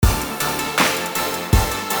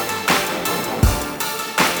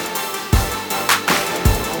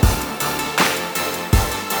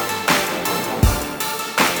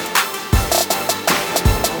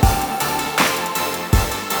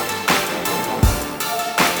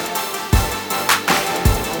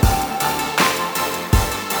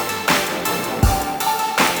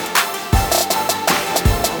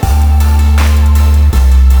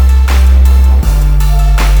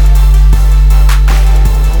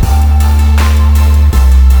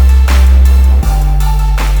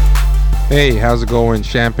Hey, how's it going,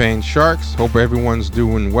 Champagne Sharks? Hope everyone's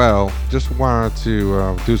doing well. Just wanted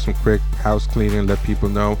to do some quick house cleaning, let people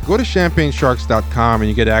know. Go to ChampagneSharks.com and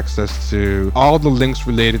you get access to all the links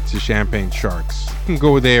related to Champagne Sharks. You can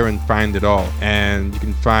go there and find it all. And you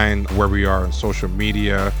can find where we are on social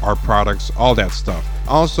media, our products, all that stuff.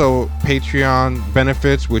 Also, Patreon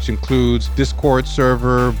benefits, which includes Discord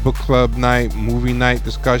server, book club night, movie night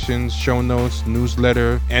discussions, show notes,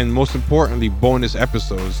 newsletter, and most importantly, bonus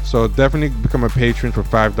episodes. So definitely become a patron for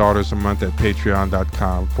 $5 a month at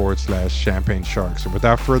patreon.com/Champagne Sharks. And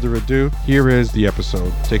without further ado, here is the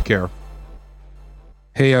episode. Take care.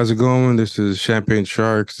 Hey, how's it going? This is Champagne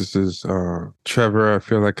Sharks. This is Trevor. I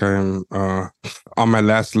feel like I'm on my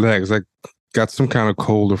last legs. I got some kind of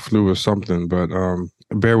cold or flu or something, but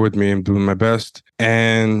bear with me. I'm doing my best.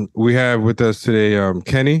 And we have with us today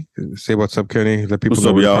Kenny. Say what's up, Kenny. Let people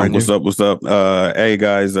know where to find you. What's up? Hey,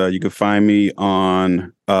 guys. You can find me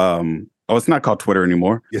on... it's not called Twitter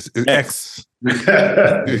anymore. Yes, X. You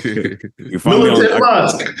find me on,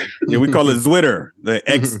 we call it Zwitter, the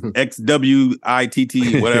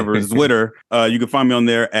XWITT, whatever, Zwitter. You can find me on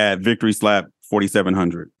there at Victory Slap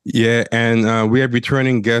 4700. Yeah, and we have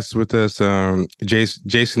returning guests with us,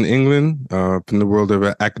 Jason England, from the world of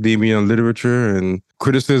academia and literature and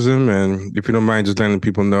criticism. And if you don't mind, just letting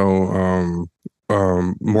people know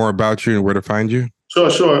more about you and where to find you.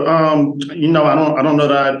 Sure. I don't know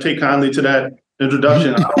that I take kindly to that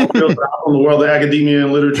introduction. I don't feel that I'm in the world of academia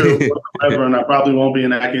and literature whatsoever, and I probably won't be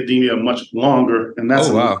in academia much longer. And that's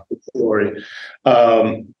a story.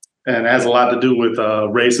 And it has a lot to do with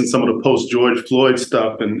race and some of the post-George Floyd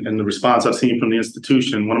stuff and the response I've seen from the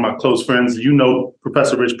institution. One of my close friends,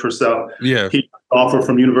 Professor Rich Purcell, he offered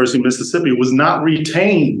from University of Mississippi, was not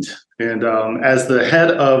retained. And as the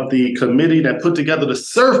head of the committee that put together the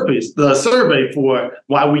survey for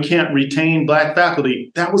why we can't retain Black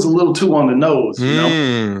faculty, that was a little too on the nose, you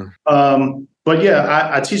know? But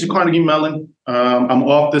yeah, I teach at Carnegie Mellon. I'm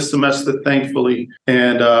off this semester, thankfully.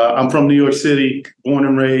 And I'm from New York City, born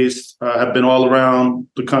and raised. Have been all around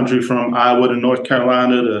the country from Iowa to North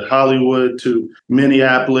Carolina to Hollywood to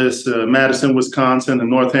Minneapolis, Madison, Wisconsin, and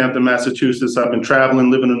Northampton, Massachusetts. I've been traveling,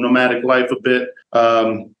 living a nomadic life a bit.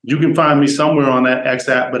 You can find me somewhere on that X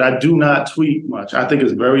app, but I do not tweet much. I think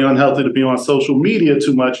it's very unhealthy to be on social media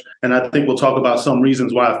too much. And I think we'll talk about some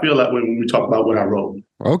reasons why I feel that way when we talk about what I wrote.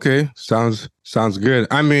 Okay. Sounds good.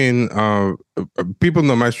 I mean, people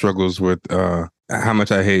know my struggles with how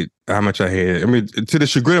much I hate it. I mean, to the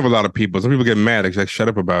chagrin of a lot of people. Some people get mad, like shut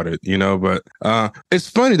up about it, you know, but it's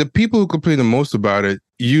funny. The people who complain the most about it,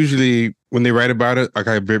 usually when they write about it,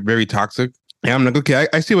 are very, very toxic. And I'm like, okay,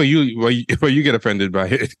 I see why you get offended by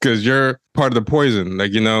it, because you're part of the poison.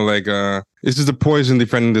 Like, you know, like it's just a poison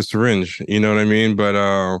defending the syringe. You know what I mean? But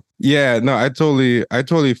yeah, no, I totally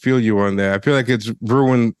feel you on that. I feel like it's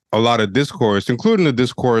ruined a lot of discourse, including the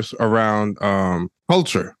discourse around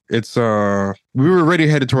culture. It's we were already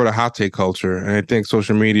headed toward a hot take culture, and I think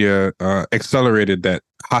social media accelerated that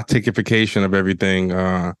hot takeification of everything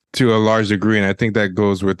to a large degree. And I think that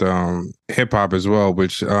goes with hip hop as well,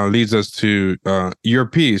 which leads us to your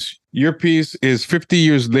piece. Your piece is 50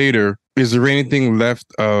 years later. Is there anything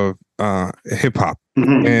left of hip hop?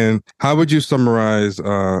 Mm-hmm. And how would you summarize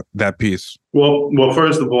that piece? Well,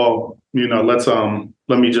 first of all,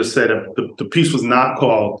 let me just say that the piece was not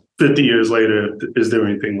called 50 years later, is there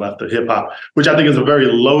anything left of hip hop, which I think is a very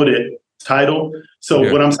loaded title. So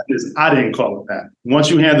What I'm saying is I didn't call it that.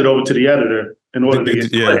 Once you hand it over to the editor, in order to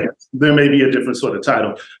get credits, there may be a different sort of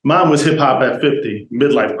title. Mine was Hip Hop at 50,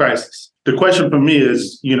 Midlife Crisis. The question for me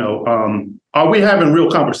is, are we having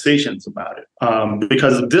real conversations about it?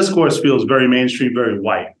 Because the discourse feels very mainstream, very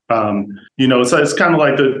white. It's kind of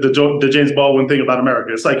like the James Baldwin thing about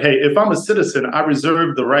America. It's like, hey, if I'm a citizen, I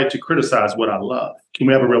reserve the right to criticize what I love. Can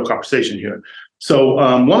we have a real conversation here? So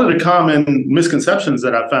one of the common misconceptions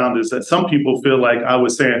that I found is that some people feel like I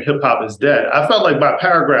was saying hip hop is dead. I felt like by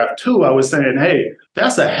paragraph 2, I was saying, hey,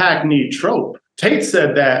 that's a hackneyed trope. Tate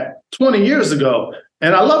said that 20 years ago.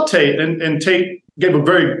 And I love Tate, and Tate gave a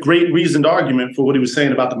very great reasoned argument for what he was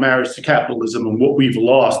saying about the marriage to capitalism and what we've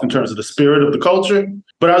lost in terms of the spirit of the culture.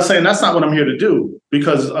 But I was saying that's not what I'm here to do,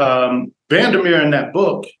 because Vandermeer in that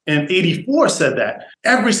book in 84 said that.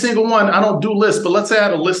 Every single one, I don't do lists, but let's say I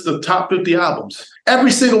had a list of top 50 albums.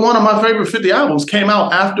 Every single one of my favorite 50 albums came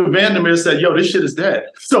out after Vandermeer said, yo, this shit is dead.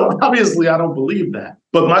 So obviously I don't believe that.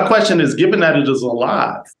 But my question is, given that it is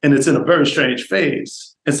alive and it's in a very strange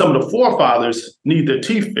phase, and some of the forefathers need their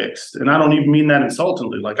teeth fixed. And I don't even mean that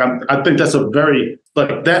insultingly. Like I think that's a very,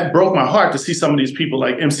 like, that broke my heart to see some of these people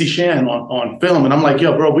like MC Shan on film. And I'm like,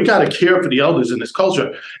 yo, bro, we got to care for the elders in this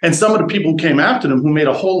culture. And some of the people who came after them, who made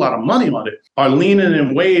a whole lot of money on it, are leaning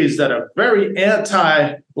in ways that are very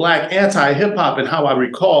anti-Black, anti-hip hop, and how I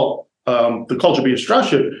recall the culture being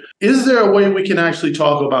structured. Is there a way we can actually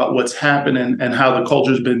talk about what's happening and how the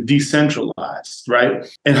culture has been decentralized, right?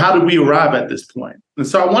 And how did we arrive at this point? And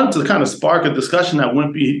so I wanted to kind of spark a discussion that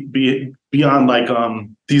wouldn't be beyond like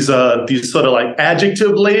these sort of like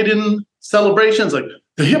adjective laden celebrations, like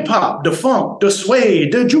the hip hop, the funk, the sway,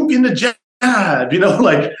 the juke and the jazz. You know,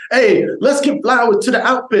 like, hey, let's give flowers to the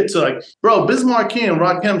outfits. So like, bro, Biz Markie and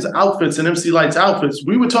Rakim's outfits and MC Lyte's outfits,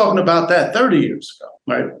 we were talking about that 30 years ago,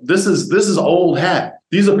 right? This is old hat.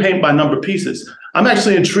 These are paint by number pieces. I'm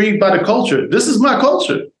actually intrigued by the culture. This is my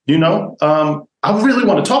culture, you know? I really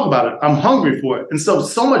want to talk about it. I'm hungry for it. And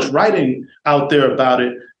so much writing out there about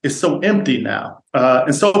it is so empty now.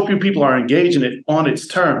 And so few people are engaging it on its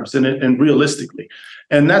terms and realistically.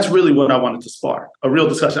 And that's really what I wanted to spark, a real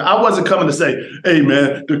discussion. I wasn't coming to say, hey,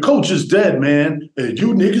 man, the culture's dead, man, and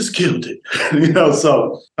you niggas killed it. You know,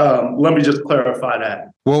 so let me just clarify that.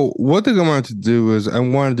 Well, one thing I wanted to do is I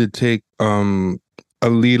wanted to take a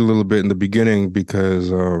lead a little bit in the beginning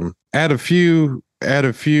because I had a few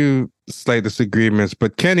slight disagreements,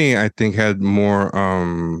 but Kenny, I think, had more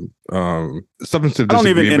substantive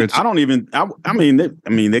disagreements. I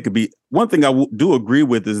mean, they could be. One thing I do agree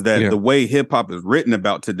with is that the way hip hop is written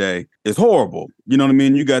about today is horrible. You know what I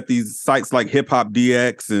mean? You got these sites like Hip Hop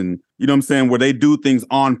DX and, you know what I'm saying, where they do things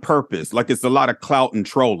on purpose. Like it's a lot of clout and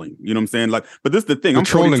trolling. You know what I'm saying? Like, but this is the thing. I'm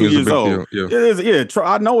 42 years old.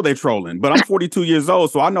 I know they're trolling, but I'm 42 years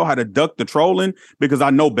old, so I know how to duck the trolling because I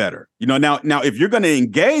know better. You know, now if you're going to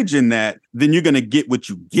engage in that, then you're going to get what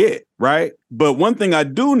you get, right? But one thing I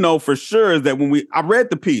do know for sure is that I read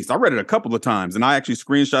the piece, I read it a couple of times, and I actually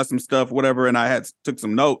screenshot some stuff, whatever, and I took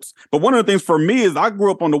some notes. But one of the things for me is I grew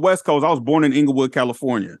up on the West Coast. I was born in Inglewood,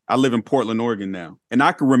 California. I live in Portland, Oregon now. And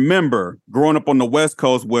I can remember growing up on the West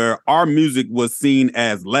Coast where our music was seen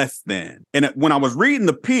as less than. And when I was reading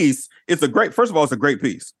the piece, first of all, it's a great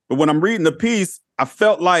piece. But when I'm reading the piece, I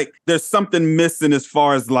felt like there's something missing as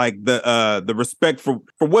far as like the respect for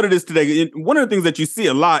what it is today. And one of the things that you see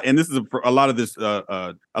a lot, and this is a lot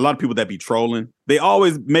of people that be trolling, they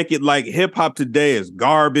always make it like hip hop today is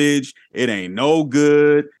garbage. It ain't no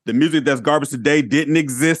good. The music that's garbage today didn't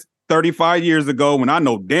exist 35 years ago when I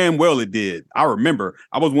know damn well it did. I remember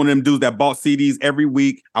I was one of them dudes that bought CDs every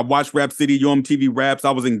week. I watched Rap City, UMTV Raps.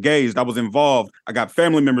 I was engaged. I was involved. I got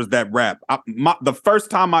family members that rap. The first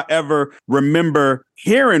time I ever remember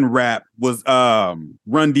hearing rap was Run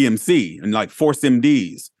DMC and like Force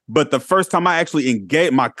MDs. But the first time I actually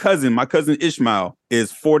engaged, my cousin Ishmael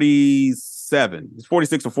is 46. He's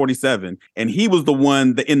 46 or 47, and he was the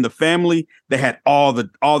one that in the family that had all the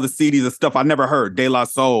CDs of stuff I never heard, De La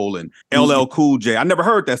Soul and LL Cool J. I never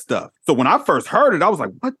heard that stuff. So when I first heard it, I was like,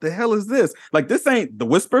 "What the hell is this? Like, this ain't The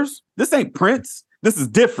Whispers. This ain't Prince. This is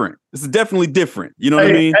different. This is definitely different." You know what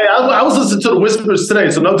I mean? Hey, I was listening to the Whispers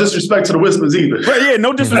today, so no disrespect to the Whispers either. But yeah,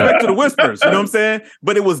 no disrespect to the Whispers. You know what I'm saying?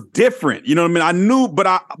 But it was different. You know what I mean? I knew,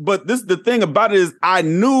 but this the thing about it is I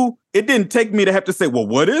knew. It didn't take me to have to say, well,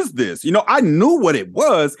 what is this? You know, I knew what it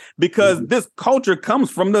was because this culture comes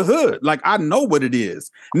from the hood. Like, I know what it is.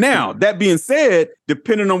 Now, that being said,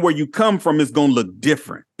 depending on where you come from, it's going to look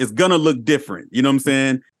different. It's going to look different. You know what I'm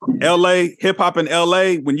saying? LA, hip hop in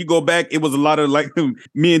LA, when you go back, it was a lot of like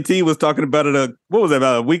me and T was talking about it. What was that,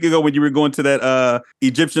 about a week ago when you were going to that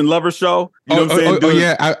Egyptian Lover show? You know what I'm saying?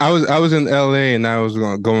 Yeah, I was in LA and I was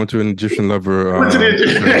going to an Egyptian Lover. But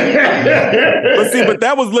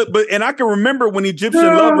that was lit. And I can remember when Egyptian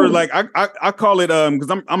Lover, like I call it because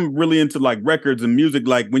I'm really into like records and music.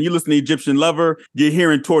 Like when you listen to Egyptian Lover, you're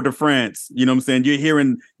hearing Tour de France. You know what I'm saying? You're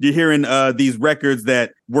hearing these records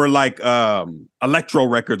that were like electro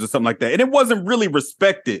records or something like that. And it wasn't really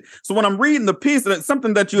respected. So when I'm reading the piece, and it's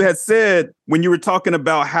something that you had said when you were talking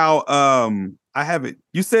about how I have it.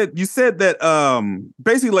 You said that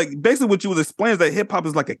basically what you was explaining is that hip hop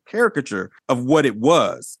is like a caricature of what it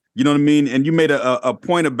was. You know what I mean? And you made a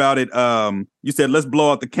point about it. You said, let's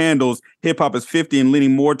blow out the candles. Hip hop is 50 and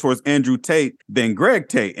leaning more towards Andrew Tate than Greg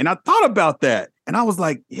Tate. And I thought about that. And I was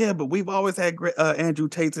like, yeah, but we've always had Andrew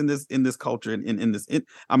Tates in this culture and in this.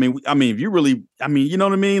 I mean, if you really, you know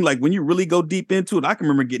what I mean? Like when you really go deep into it, I can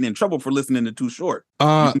remember getting in trouble for listening to Too Short.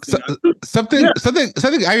 Something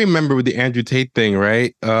I remember with the Andrew Tate thing,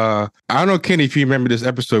 right? I don't know, Kenny, if you remember this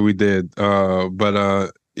episode we did,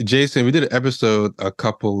 but Jason, we did an episode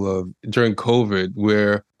during COVID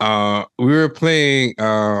where we were playing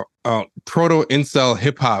proto incel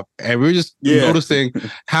hip hop, and we were just noticing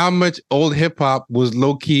how much old hip hop was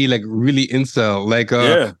low key, like really incel,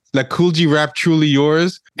 like Kool G rap "Truly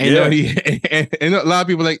Yours," and you know, and a lot of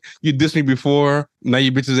people like, you dissed me before, now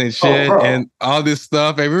you bitches ain't shit, and all this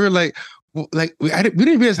stuff, and we were like we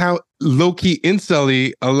didn't realize how low key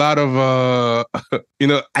incel-y a lot of you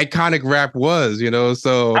know, iconic rap was, you know.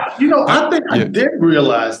 So I think I did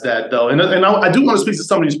realize that though, and I do want to speak to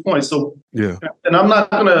some of these points. So and I'm not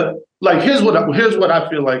gonna like here's what I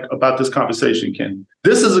feel like about this conversation, Ken.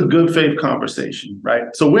 This is a good faith conversation,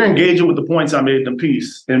 right? So we're engaging with the points I made in the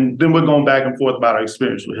piece, and then we're going back and forth about our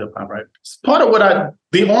experience with hip hop, right? Part of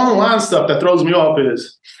the online stuff that throws me off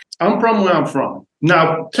is I'm from where I'm from.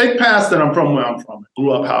 Now, take past that I'm from where I'm from.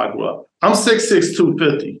 Grew up how I grew up. I'm 6'6",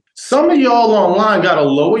 250. Some of y'all online got to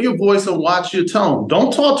lower your voice and watch your tone.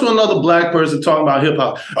 Don't talk to another black person talking about hip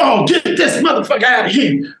hop. Oh, get this motherfucker out of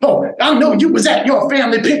here. Oh, I know you was at your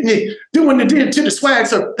family picnic doing the did to the swag.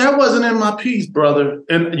 So that wasn't in my piece, brother.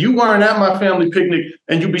 And you weren't at my family picnic,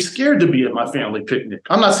 and you'd be scared to be at my family picnic.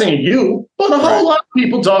 I'm not saying you, but a whole lot of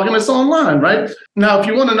people talking this online, right? Now, if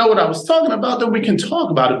you want to know what I was talking about, then we can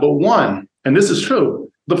talk about it. But one, and this is true,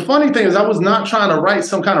 the funny thing is I was not trying to write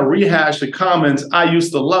some kind of rehash of comments. I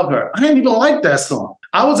used to love her. I didn't even like that song.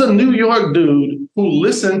 I was a New York dude who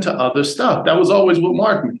listened to other stuff. That was always what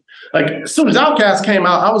marked me. Like, as soon as Outkast came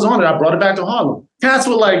out, I was on it. I brought it back to Harlem. Cats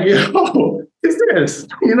were like, yo, it's this,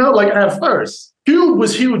 you know, like at first. Cube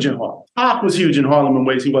was huge in Harlem. Pac was huge in Harlem in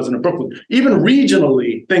ways he wasn't in Brooklyn. Even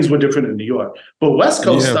regionally, things were different in New York. But West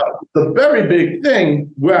Coast stuff, the very big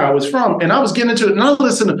thing where I was from, and I was getting into it, and I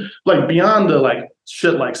listened to like beyond the like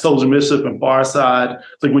shit like Souls of Mischief and Pharcyde,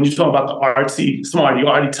 like when you talk about the artsy, smarty,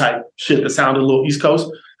 arty type shit that sounded a little East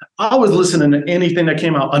Coast, I was listening to anything that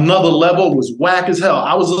came out. Another Level was whack as hell.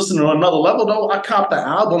 I was listening to Another Level though. I copped the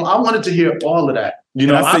album. I wanted to hear all of that. You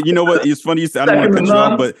know, I said, you know what? It's funny you said, I don't want to cut you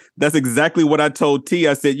off, but that's exactly what I told T.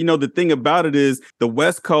 I said, you know, the thing about it is the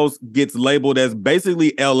West Coast gets labeled as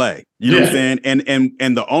basically LA. You know what I'm saying?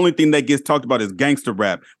 And the only thing that gets talked about is gangster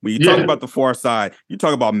rap. When you talk about the Pharcyde, you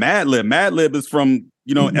talk about Madlib. Madlib is from,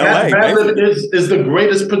 you know, LA. Madlib is the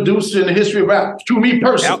greatest producer in the history of rap, to me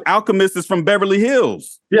personally. Alchemist is from Beverly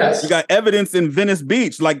Hills. Yes. You got Evidence in Venice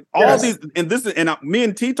Beach. Like all these, me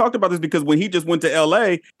and T talked about this because when he just went to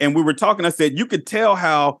LA and we were talking, I said, you could tell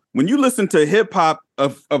how when you listen to hip hop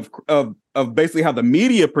of basically how the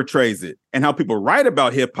media portrays it and how people write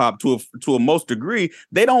about hip hop to a most degree,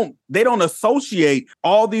 they don't associate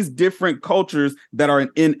all these different cultures that are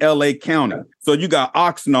in LA County. So you got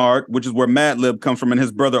Oxnard, which is where Madlib comes from, and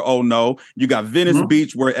his brother Oh No. You got Venice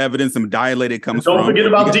Beach, where Evidence and Dilated comes from. Don't forget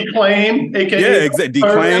about Declaim, aka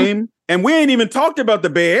Declaim. And we ain't even talked about the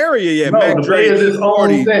Bay Area yet. No, the Bay is its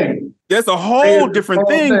own thing. That's a whole different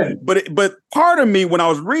thing. But part of me, when I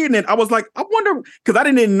was reading it, I was like, I wonder, because I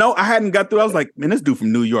didn't even know, I hadn't got through. I was like, man, this dude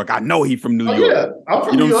from New York. I know he from New York. Yeah, I'm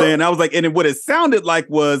from New York. What I'm saying? I was like, and what it sounded like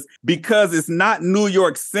was because it's not New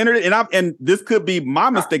York centered, and this could be my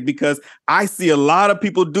mistake because I see a lot of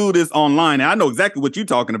people do this online, and I know exactly what you're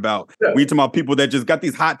talking about. When you're talking about people that just got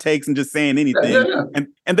these hot takes and just saying anything,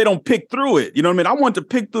 and they don't pick through it. You know what I mean? I wanted to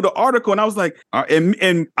pick through the article, and I was like,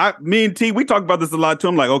 me and T, we talk about this a lot too.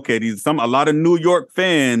 I'm like, okay, a lot of New York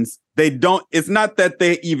fans, it's not that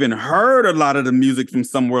they even heard a lot of the music from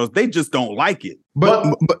somewhere else. They just don't like it.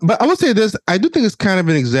 But I will say this, I do think it's kind of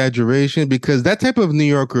an exaggeration because that type of New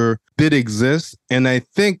Yorker did exist, and I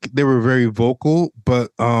think they were very vocal, but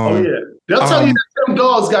they'll tell you that them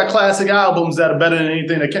dogs got classic albums that are better than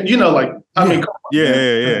anything that can, you know, like, I mean,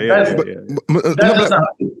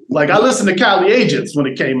 like I listened to Cali Agents when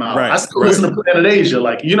it came out. I still listen to Planet Asia.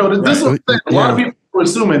 Like, you know, this was a lot of people were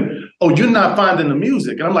assuming, oh, you're not finding the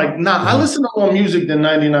music. And I'm like, nah, I listen to more music than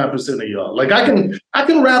 99% of y'all. Like I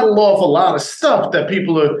can rattle off a lot of stuff that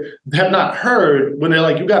people have not heard when they're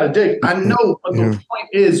like, you got to dig. I know, but the point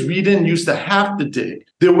is we didn't used to have to dig.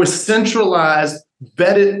 There were centralized,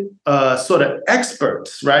 vetted sort of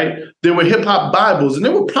experts, right? There were hip hop Bibles, and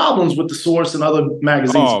there were problems with The Source and other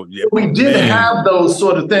magazines. We did have those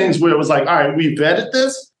sort of things where it was like, all right, we vetted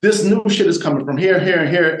this. This new shit is coming from here, here, and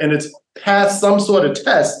here, and it's passed some sort of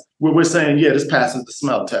test where we're saying, yeah, this passes the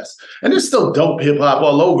smell test. And there's still dope hip hop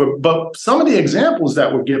all over. But some of the examples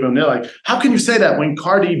that were given, they're like, how can you say that when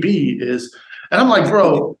Cardi B is? And I'm like,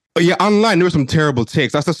 bro. Yeah, online there were some terrible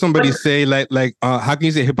takes. I saw somebody say like, how can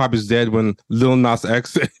you say hip hop is dead when Lil Nas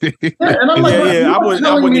X? And I'm like, I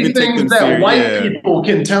wouldn't even take them that white people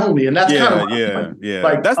can tell me, and that's kind of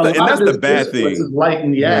like that's the bad thing. Light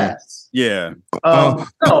in the ass. Yeah. No,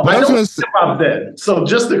 I don't hip hop dead. So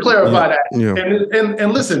just to clarify that,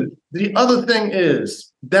 and listen, the other thing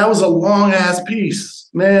is that was a long ass piece,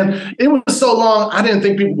 man. It was so long, I didn't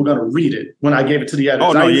think people were gonna read it when I gave it to the editors.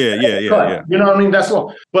 Oh no, yeah. You know what I mean? That's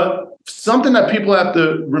all. But something that people have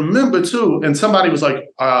to remember too, and somebody was like,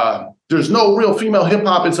 there's no real female hip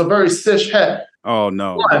hop, it's a very cis het. Oh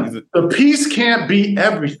no. The piece can't be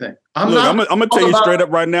everything. I'm gonna tell you straight up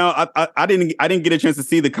right now. I didn't get a chance to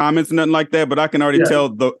see the comments or nothing like that, but I can already tell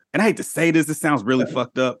and I hate to say this, it sounds really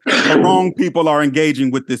fucked up. The wrong people are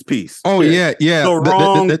engaging with this piece. Oh yeah. The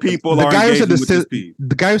wrong people are engaging with this piece.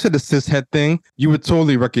 The guy who said the cishet thing, you would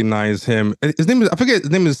totally recognize him. His name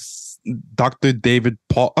is Dr. David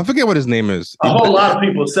Paul. I forget what his name is. A whole lot of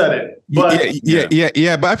people said it. But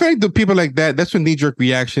yeah. But I feel like the people like that, that's a knee-jerk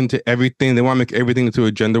reaction to everything. They want to make everything into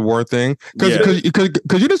a gender war thing. Because you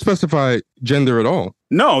didn't specify gender at all.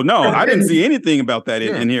 No, I didn't see anything about that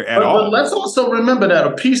in here at all. But let's also remember that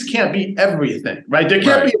a piece can't be everything, right? There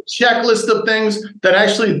can't be a checklist of things that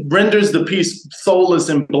actually renders the piece soulless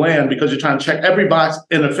and bland because you're trying to check every box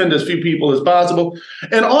and offend as few people as possible.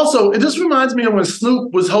 And also, it just reminds me of when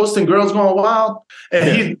Snoop was hosting Girls Gone Wild,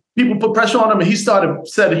 and people put pressure on him, and he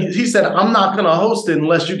said, I'm not going to host it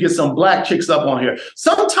unless you get some black chicks up on here.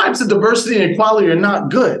 Some types of diversity and equality are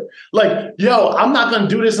not good. Like, I'm not going to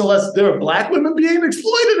do this unless there are black women being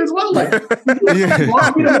exploited as well. Like, you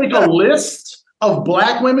want me to make a list of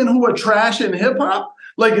black women who are trash in hip hop?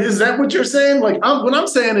 Like, is that what you're saying? Like, what I'm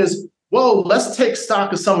saying is, well, let's take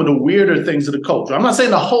stock of some of the weirder things of the culture. I'm not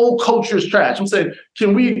saying the whole culture is trash. I'm saying,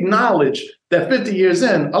 can we acknowledge that 50 years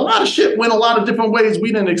in, a lot of shit went a lot of different ways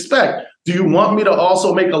we didn't expect? Do you want me to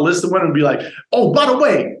also make a list of women and be like, oh, by the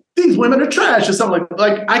way, these women are trash or something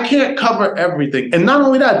like I can't cover everything. And not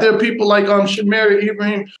only that, there are people like Shamira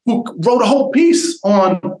Ibrahim who wrote a whole piece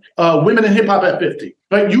on women in hip hop at 50.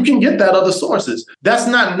 Right? You can get that other sources. That's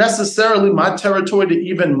not necessarily my territory to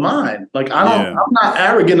even mine. Like I'm not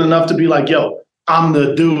arrogant enough to be like, I'm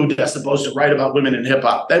the dude that's supposed to write about women in hip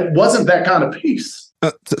hop. That wasn't that kind of piece.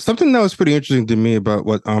 Something that was pretty interesting to me about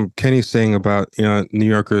what Kenny's saying about New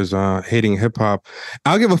Yorkers hating hip hop.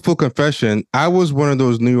 I'll give a full confession. I was one of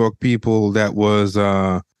those New York people that was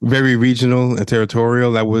very regional and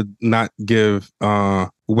territorial. I would not give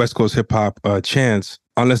West Coast hip hop a chance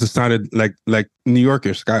unless it sounded like New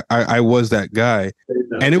Yorkers. I was that guy.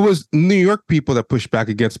 And it was New York people that pushed back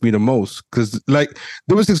against me the most because like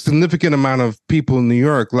there was a significant amount of people in New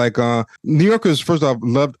York. Like New Yorkers, first off,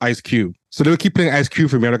 loved Ice Cube. So they would keep playing Ice Cube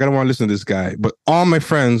for me. I'm like, I don't want to listen to this guy. But all my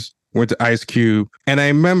friends went to Ice Cube. And I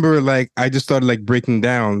remember like I just started like breaking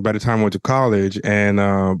down by the time I went to college. And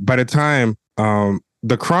by the time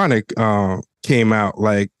The Chronic came out,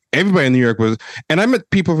 like everybody in New York was, and I met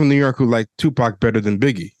people from New York who like Tupac better than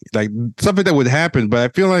Biggie. Like something that would happen, but I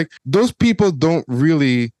feel like those people don't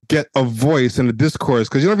really get a voice in the discourse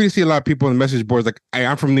because you don't really see a lot of people in the message boards like, hey,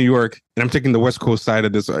 I'm from New York and I'm taking the West Coast side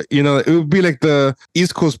of this. It would be like the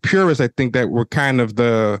East Coast purists, I think, that were kind of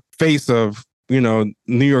the face of New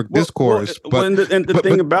York discourse. The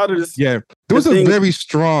thing about it is, there was a very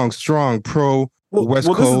strong pro West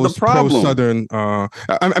Coast, pro Southern.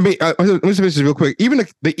 Let me finish this real quick. Even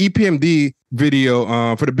the EPMD video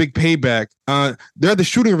for the Big Payback, they're at the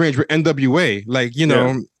shooting range with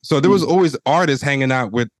NWA. So there was always artists hanging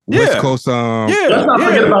out with West Coast. Let's not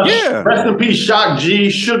forget about Rest in Peace, Shock G,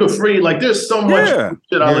 Sugar Free. Like there's so much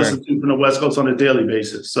shit I listen to from the West Coast on a daily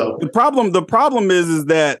basis. So the problem is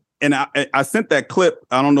that, and I sent that clip.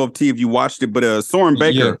 I don't know if you watched it, but Soren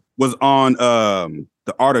Baker was on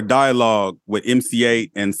The Art of Dialogue with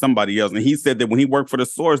MC8 and somebody else. And he said that when he worked for The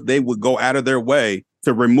Source, they would go out of their way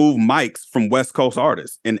to remove mics from West Coast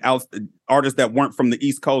artists and artists that weren't from the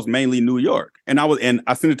East Coast, mainly New York. And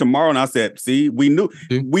I sent it tomorrow and I said, see, we knew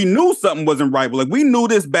something wasn't right. But like we knew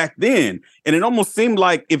this back then. And it almost seemed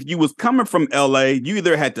like if you was coming from LA, you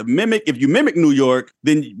either had to if you mimic New York,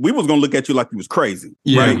 then we was gonna look at you like you was crazy.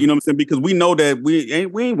 Yeah. Right. You know what I'm saying? Because we know that we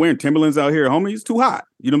ain't wearing Timberlands out here, homie. It's too hot.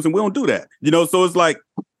 You know what I'm saying? We don't do that. So it's like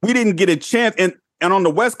we didn't get a chance. And on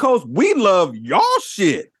the West Coast, we love y'all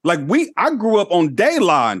shit. Like I grew up on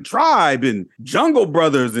Dayline, Tribe, and Jungle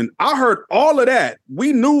Brothers, and I heard all of that.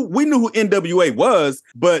 We knew who NWA was,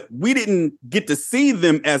 but we didn't get to see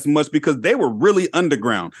them as much because they were really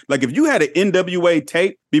underground. Like if you had an NWA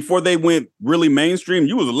tape before they went really mainstream,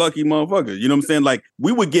 you was a lucky motherfucker. You know what I'm saying? Like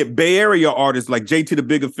we would get Bay Area artists like JT the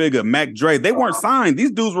Bigger Figure, Mac Dre. They weren't signed.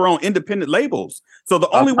 These dudes were on independent labels. So the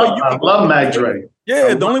only way I love Mac Dre.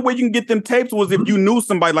 Yeah, the only way you can get them tapes was if you knew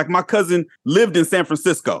somebody. Like my cousin lived in San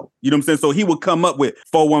Francisco. You know what I'm saying? So he would come up with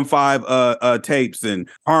 415 tapes and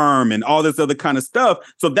Harm and all this other kind of stuff.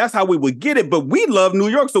 So that's how we would get it. But we love New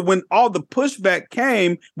York. So when all the pushback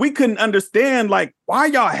came, we couldn't understand like why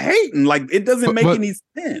y'all hating? Like it doesn't make any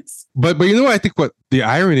sense. But you know what I think what the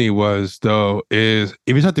irony was though is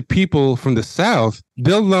if you talk to people from the South,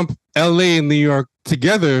 they'll lump LA and New York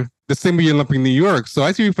together the same way you're lumping New York. So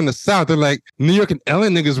I see people from the South, they're like, New York and LA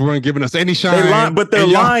niggas weren't giving us any shine. They're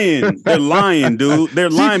lying. They're lying, dude. They're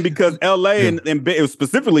lying because LA and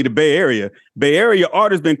specifically the Bay Area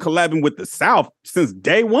artists been collabing with the South since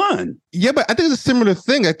day one. Yeah, but I think it's a similar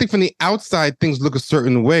thing. I think from the outside, things look a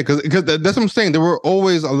certain way because that's what I'm saying. There were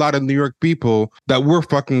always a lot of New York people that were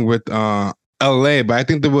fucking with LA, but I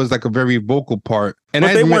think there was like a very vocal part. And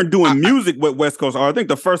but they weren't doing music with West Coast art. I think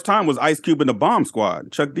the first time was Ice Cube and the Bomb Squad,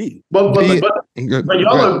 Chuck D. But y'all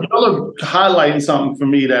are highlighting something for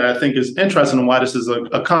me that I think is interesting and why this is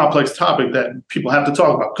a complex topic that people have to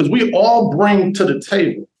talk about. Because we all bring to the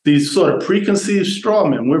table these sort of preconceived straw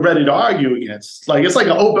men we're ready to argue against. Like it's like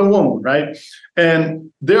an open wound, right?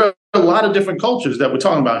 And there are a lot of different cultures that we're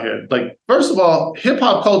talking about here. Like, first of all, hip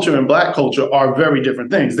hop culture and black culture are very different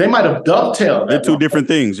things. They might have dovetailed. They're two different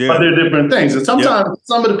things, yeah. But they're different things. And sometimes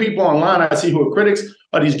some of the people online I see who are critics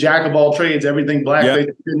are these jack of all trades, everything black. They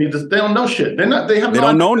don't know shit. They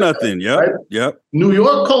don't know nothing. Yep. Right? Yep. New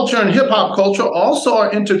York culture and hip hop culture also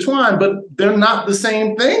are intertwined, but they're not the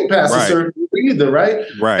same thing past a certain either, right?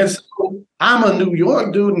 Right. And so I'm a New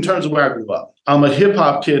York dude in terms of where I grew up. I'm a hip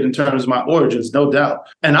hop kid in terms of my origins, no doubt.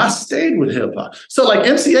 And I stayed with hip hop. So like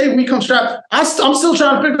MCA, we come strapped. I'm still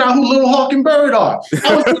trying to figure out who Little Hawk and Bird are.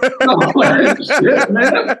 Shit,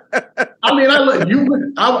 man. I mean,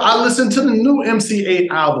 I listen to the new MC8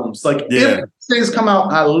 albums. Like if things come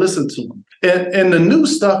out, I listen to them. And the new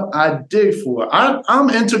stuff I dig for. I'm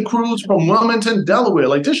into crews from Wilmington, Delaware.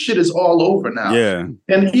 Like this shit is all over now. Yeah.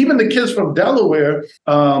 And even the kids from Delaware,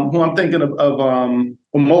 who I'm thinking of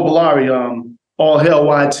Mobilari, All Hail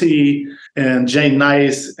YT and Jay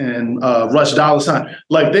Nice and Rush Dollar Sign.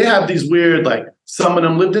 Like they have these weird, like some of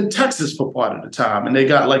them lived in Texas for part of the time. And they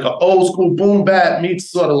got like an old school boom bap meets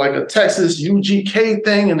sort of like a Texas UGK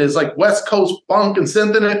thing. And there's like West Coast funk and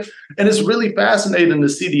synth in it. And it's really fascinating to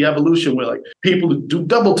see the evolution where like people do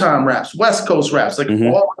double time raps, West Coast raps, like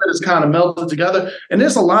all of it is kind of melted together. And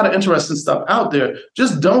there's a lot of interesting stuff out there.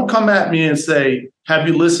 Just don't come at me and say, have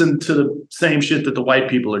you listened to the same shit that the white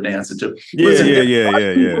people are dancing to? People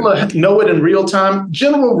know it in real time.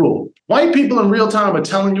 General rule. White people in real time are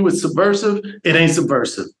telling you it's subversive. It ain't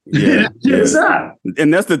subversive. It's not.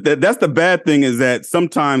 And that's the bad thing is that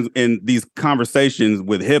sometimes in these conversations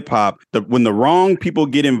with hip hop, when the wrong people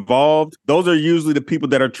get involved, those are usually the people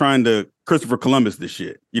that are trying to Christopher Columbus this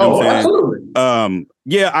shit. You know what I'm saying? Absolutely.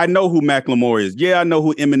 Yeah, I know who Macklemore is. Yeah, I know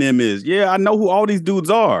who Eminem is. Yeah, I know who all these dudes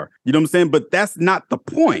are. You know what I'm saying? But that's not the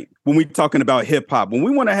point when we're talking about hip hop. When we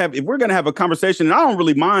want to have, if we're going to have a conversation, and I don't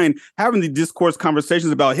really mind having the discourse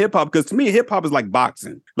conversations about hip hop, because to me, hip hop is like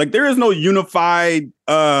boxing. Like there is no unified,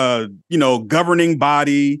 governing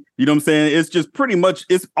body. You know what I'm saying? It's just pretty much,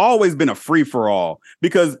 it's always been a free for all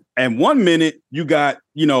because at 1 minute you got,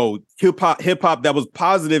 hip hop that was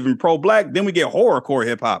positive and pro-black. Then we get horrorcore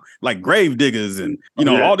hip hop like Gravediggers and,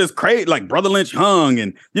 all this crazy like Brother Lynch Hung.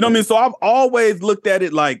 And you know what I mean? So I've always looked at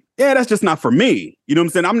it like, yeah, that's just not for me. You know what I'm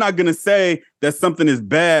saying? I'm not going to say that something is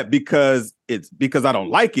bad because I don't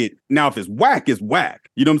like it. Now, if it's whack, it's whack.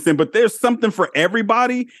 You know what I'm saying? But there's something for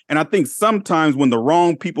everybody. And I think sometimes when the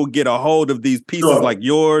wrong people get a hold of these pieces like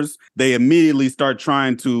yours, they immediately start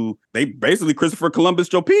they basically Christopher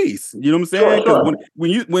Columbus your piece. You know what I'm saying? Because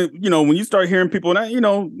when you start hearing people,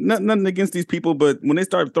 nothing against these people, but when they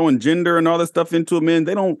start throwing gender and all that stuff into it, man,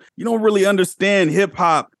 you don't really understand hip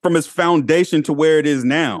hop from its foundation to where it is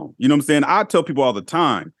now. You know what I'm saying? I tell people all the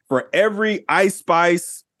time, for every Ice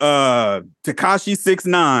Spice, Tekashi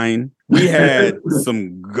 6ix9ine, we had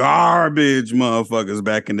some garbage motherfuckers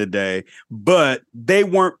back in the day, but they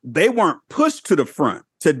weren't pushed to the front.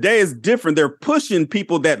 Today is different. They're pushing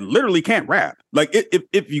people that literally can't rap. Like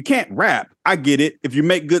if you can't rap, I get it. If you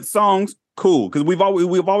make good songs, cool. Because we've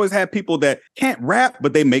always had people that can't rap,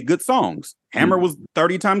 but they make good songs. Hammer was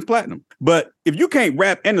 30 times platinum. But if you can't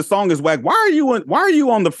rap and the song is whack, why are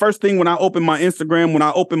you on the first thing when I open my Instagram, when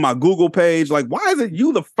I open my Google page? Like, why is it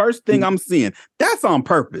you the first thing I'm seeing? That's on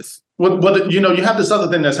purpose. Well, you have this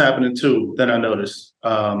other thing that's happening too that I noticed,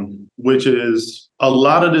 which is a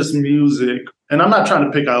lot of this music. And I'm not trying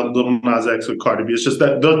to pick out Lil Nas X with Cardi B. It's just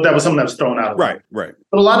that was something that was thrown out. Right. But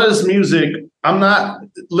a lot of this music, you want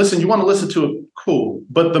to listen to it, cool.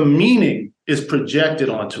 But the meaning is projected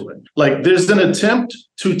onto it. Like there's an attempt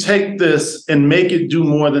to take this and make it do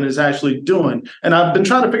more than it's actually doing. And I've been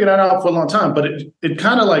trying to figure that out for a long time, but it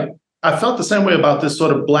kind of like, I felt the same way about this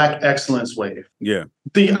sort of Black excellence wave. Yeah.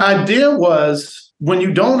 The idea was when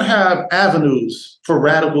you don't have avenues for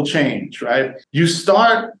radical change, right? You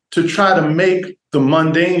start to try to make the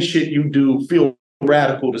mundane shit you do feel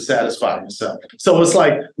radical to satisfy yourself. So it's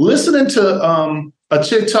like listening to a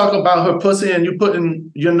chick talk about her pussy and you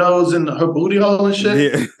putting your nose in her booty hole and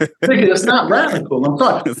shit. Yeah. It's not radical. I'm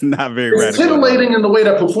sorry. It's not very it's radical. Titillating in the way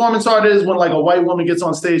that performance art is when like a white woman gets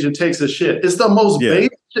on stage and takes a shit. It's the most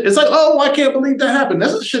basic. It's like, oh, I can't believe that happened.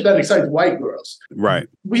 That's the shit that excites white girls. Right.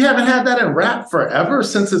 We haven't had that in rap forever.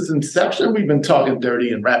 Since its inception, we've been talking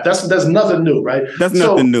dirty in rap. That's nothing new, right? That's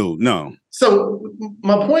nothing new. No. So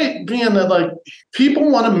my point being that like people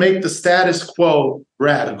want to make the status quo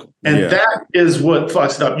radical. And that is what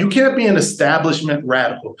fucks it up. You can't be an establishment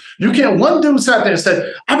radical. You can't. One dude sat there and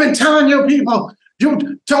said, I've been telling you people,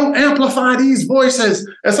 you don't amplify these voices.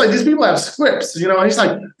 It's like these people have scripts, you know, and he's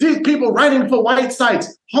like, these people writing for white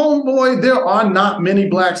sites. Homeboy, there are not many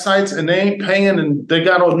black sites and they ain't paying and they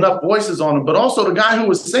got enough voices on them. But also the guy who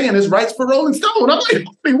was saying this writes for Rolling Stone. I'm like,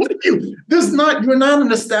 what are you? You're not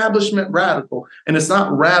an establishment radical. And it's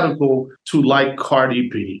not radical to like Cardi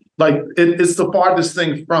B. Like it's the farthest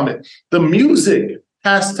thing from it. The music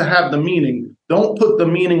has to have the meaning. Don't put the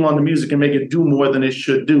meaning on the music and make it do more than it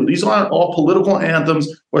should do. These aren't all political anthems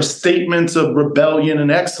or statements of rebellion and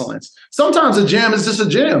excellence. Sometimes a jam is just a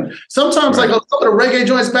jam. Sometimes like some of the reggae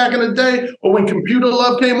joints back in the day, or when Computer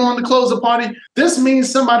Love came on to close the party, this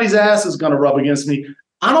means somebody's ass is gonna rub against me.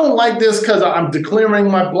 I don't like this because I'm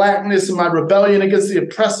declaring my blackness and my rebellion against the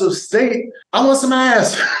oppressive state. I want some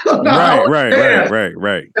ass.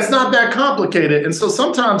 Right. It's not that complicated. And so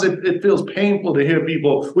sometimes it feels painful to hear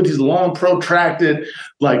people with these long, protracted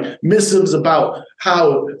like missives about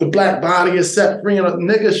how the black body is set free. And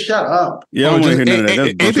nigga, shut up. Yeah, I don't want to hear none of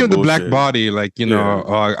that. Anything with the black body, like, you know,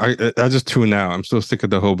 I just tune out. I'm so sick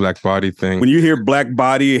of the whole black body thing. When you hear black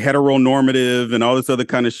body, heteronormative, and all this other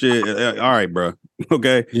kind of shit, all right, bro.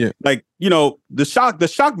 Okay. Yeah. Like, you know, the shock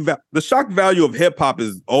value of hip hop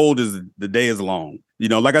is old as the day is long. You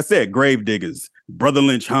know, like I said, Gravediggers, Brother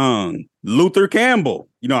Lynch Hung, Luther Campbell.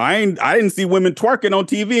 You know, I didn't see women twerking on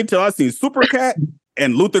TV until I seen Supercat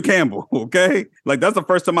and Luther Campbell. Okay. Like that's the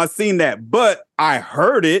first time I seen that, but I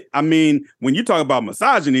heard it. I mean, when you talk about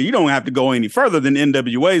misogyny, you don't have to go any further than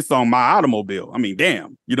NWA's song, My Automobile. I mean,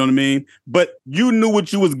 damn, you know what I mean? But you knew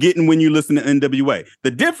what you was getting when you listened to NWA.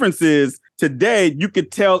 The difference is today you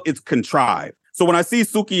could tell it's contrived. So when I see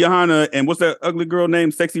Suki Johanna and what's that ugly girl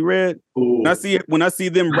named Sexy Red? When I see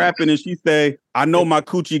them rapping and she say, I know my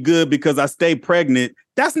coochie good because I stay pregnant.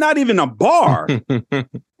 That's not even a bar.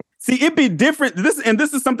 See, it'd be different. This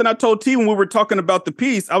is something I told T when we were talking about the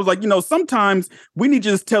piece. I was like, you know, sometimes we need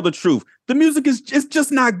to just tell the truth. The music is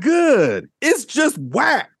just not good. It's just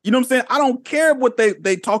whack. You know what I'm saying? I don't care what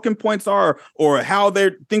they talking points are or how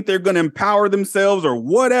they think they're going to empower themselves or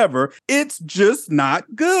whatever. It's just not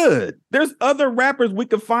good. There's other rappers we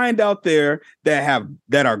could find out there that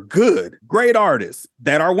are good, great artists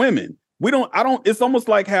that are women. It's almost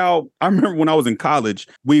like how I remember when I was in college,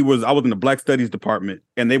 I was in the Black Studies department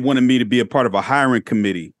and they wanted me to be a part of a hiring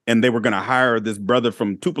committee and they were going to hire this brother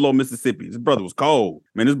from Tupelo, Mississippi. This brother was cold.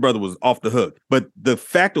 Man, this brother was off the hook. But the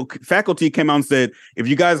faculty came out and said, if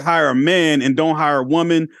you guys hire a man and don't hire a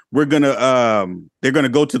woman, they're going to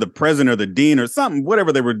go to the president or the dean or something,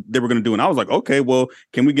 whatever they were going to do. And I was like, okay, well,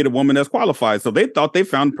 can we get a woman that's qualified? So they thought they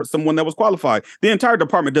found someone that was qualified. The entire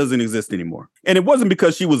department doesn't exist anymore. And it wasn't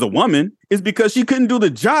because she was a woman. It's because she couldn't do the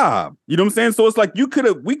job. You know what I'm saying? So it's like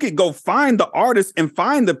we could go find the artists and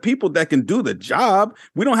find the people that can do the job.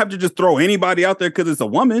 We don't have to just throw anybody out there because it's a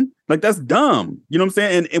woman. Like, that's dumb. You know what I'm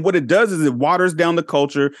saying? And what it does is it waters down the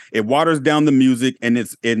culture. It waters down the music. And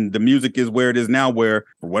the music is where it is now, where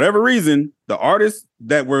for whatever reason, the artists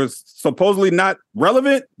that were supposedly not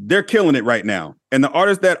relevant, they're killing it right now. And the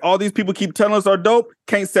artists that all these people keep telling us are dope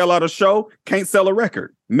can't sell out a show, can't sell a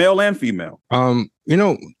record, male and female. You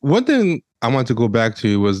know, one thing I want to go back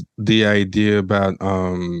to was the idea about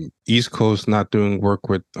East Coast not doing work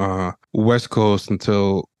with West Coast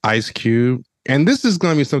until Ice Cube. And this is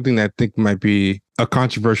going to be something that I think might be a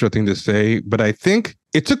controversial thing to say, but I think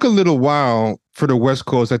it took a little while for the West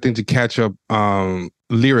Coast, I think, to catch up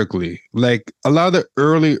lyrically. Like a lot of the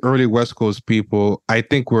early West Coast people, I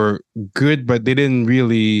think, were good, but they didn't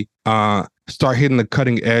really start hitting the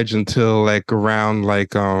cutting edge until like around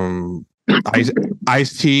like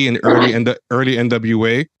Ice-T and early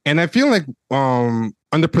NWA. And I feel like on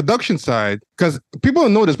the production side, because people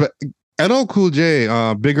don't know this, but LL Cool J,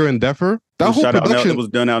 Bigger and Deffer, that whole production was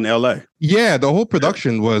done out in LA. Yeah, the whole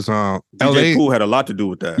production was DJ LA. Pooh had a lot to do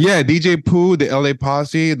with that. Yeah, DJ Pooh, the LA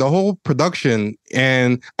Posse, the whole production.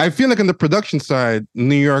 And I feel like on the production side,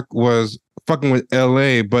 New York was fucking with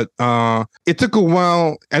LA, but it took a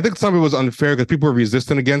while. I think some of it was unfair because people were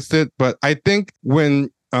resistant against it. But I think when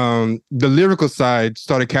the lyrical side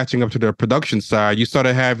started catching up to the production side. You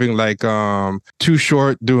started having like Too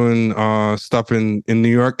Short doing stuff in New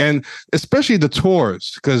York, and especially the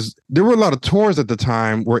tours, because there were a lot of tours at the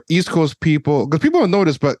time where East Coast people, because people don't know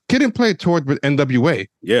this, but Kid and Play toured with NWA.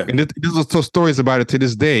 Yeah. And there's still stories about it to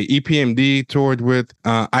this day. EPMD toured with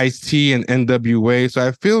Ice-T and NWA. So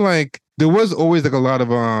I feel like there was always like a lot of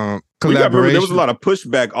collaboration. There was a lot of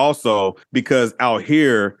pushback also because out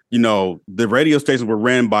here, you know, the radio stations were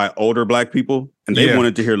ran by older black people, and they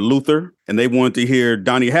wanted to hear Luther, and they wanted to hear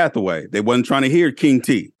Donny Hathaway. They wasn't trying to hear King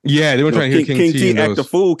T. Yeah, they were trying to hear King T. Act the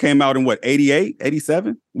Fool came out in what, 88,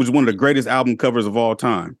 87? Which is one of the greatest album covers of all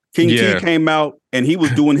time. King T came out and he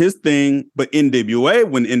was doing his thing, but NWA,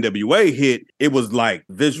 when NWA hit, it was like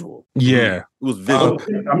visual. Yeah. It was visual.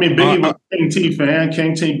 I mean, Biggie was a King T fan.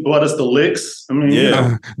 King T brought us the licks. I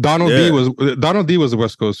mean, Donald D was the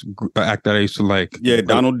West Coast act that I used to like. Yeah,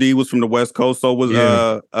 Donald D was from the West Coast. So was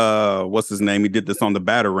what's his name? He did this on the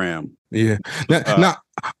Batarang. Yeah. Now,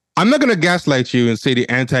 I'm not gonna gaslight you and say the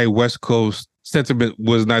anti-West Coast sentiment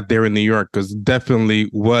was not there in New York, because definitely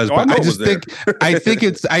was. But I think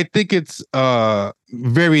it's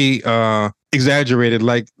very exaggerated.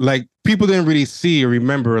 Like people didn't really see or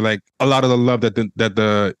remember like a lot of the love that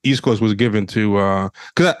the East Coast was given to.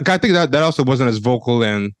 Because I think that also wasn't as vocal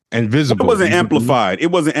and visible. It wasn't amplified.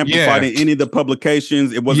 It wasn't amplified in any of the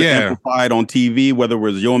publications. It wasn't amplified on TV, whether it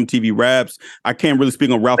was Yo MTV Raps. I can't really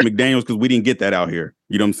speak on Ralph McDaniels because we didn't get that out here.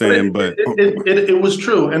 You know what I'm saying? But it was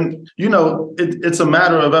true. And, you know, it's a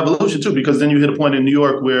matter of evolution, too, because then you hit a point in New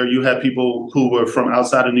York where you had people who were from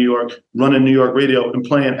outside of New York running New York radio and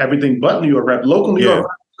playing everything but New York rap. Local New York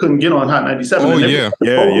couldn't get on Hot 97. Oh,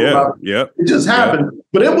 yeah. It just happened.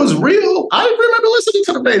 But it was real. I remember listening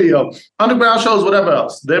to the radio, underground shows, whatever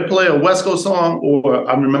else. They'd play a West Coast song, or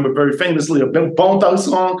I remember very famously a Bone Thugs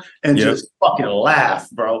song, and just fucking laugh,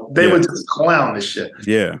 bro. They would just clown this shit.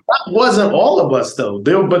 Yeah. That wasn't all of us, though.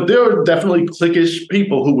 There were definitely cliquish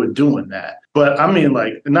people who were doing that. But I mean,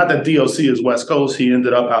 like, not that DOC is West Coast. He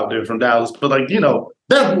ended up out there from Dallas. But, like, you know,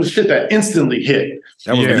 that was shit that instantly hit.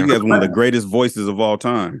 That was he has one of the greatest voices of all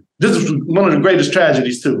time. This is one of the greatest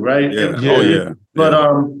tragedies too, right? Yeah.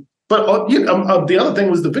 But you know, the other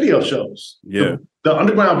thing was the video shows. Yeah. The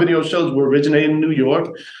underground video shows were originated in New York,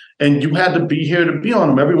 and you had to be here to be on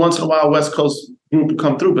them. Every once in a while, West Coast group would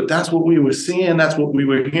come through, but that's what we were seeing. That's what we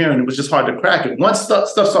were hearing. It was just hard to crack it. Once stuff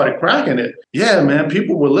started cracking it, man,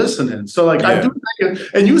 people were listening. So like, I do think,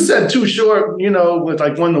 and you said Too Short, you know, with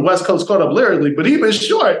like when the West Coast caught up lyrically, but even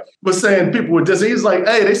Short was saying people were dissing. He's like,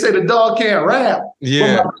 hey, they say the dog can't rap.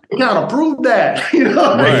 Yeah. Well, kind of prove that, you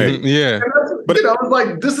know? Right. Yeah. But you know, it's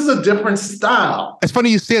like, this is a different style. It's funny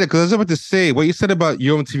you say that, because I was about to say what you said about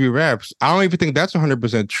Yo MTV Raps. I don't even think that's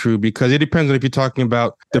 100% true, because it depends on if you're talking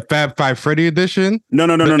about the Fab Five Freddy edition. No.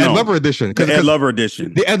 Ed Lover edition. The Ed Lover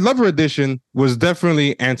edition. The Ed Lover edition was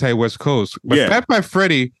definitely anti-West Coast. But Fab Five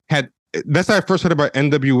Freddy had. That's how I first heard about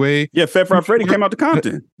NWA. Yeah, Fab Five Freddy came out to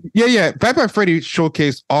Compton. Yeah. Fab Five Freddy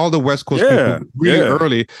showcased all the West Coast people really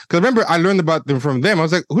early. Because I remember I learned about them from them. I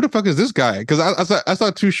was like, who the fuck is this guy? Because I saw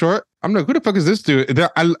Too Short. I'm like, who the fuck is this dude?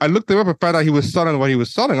 I looked him up and found out he was selling what he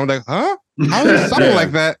was selling. I'm like, huh? How is he selling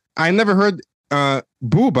like that? I never heard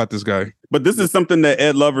boo about this guy. But this is something that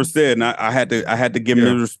Ed Lover said, and I had to give him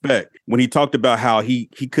his respect when he talked about how he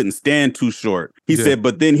couldn't stand Too Short. He said,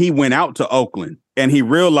 but then he went out to Oakland and he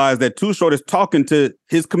realized that Too Short is talking to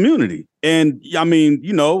his community. And I mean,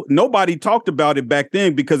 you know, nobody talked about it back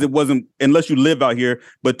then because it wasn't, unless you live out here.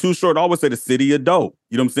 But Too Short always said the city of dope.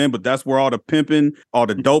 You know what I'm saying? But that's where all the pimping, all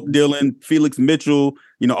the dope dealing, Felix Mitchell,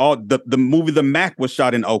 you know, all the movie The Mac was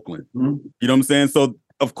shot in Oakland. Mm-hmm. You know what I'm saying? So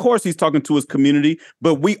of course he's talking to his community,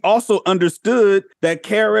 but we also understood that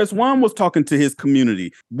KRS-One was talking to his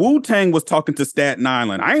community. Wu-Tang was talking to Staten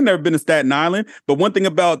Island. I ain't never been to Staten Island, but one thing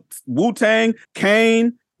about Wu-Tang,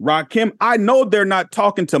 Kane, Rakim, I know they're not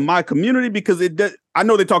talking to my community because I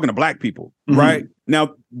know they're talking to black people, right?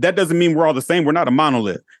 Now, that doesn't mean we're all the same. We're not a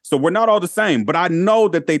monolith. So we're not all the same, but I know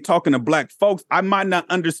that they talking to black folks. I might not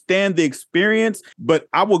understand the experience, but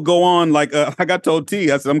I will go on like I got told T,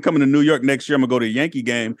 I said, I'm coming to New York next year. I'm gonna go to a Yankee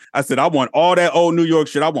game. I said, I want all that old New York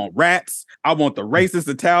shit. I want rats. I want the racist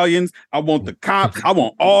Italians. I want the cops. I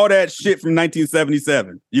want all that shit from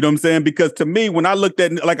 1977. You know what I'm saying? Because to me, when I looked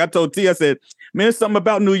at, like I told T, I said, man, there's something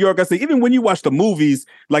about New York. I said, even when you watch the movies,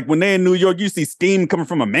 like when they're in New York, you see steam coming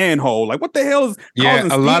from a manhole. Like, what the hell is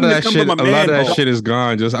a lot of that shit? A lot of that shit is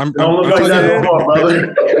gone. Just I'm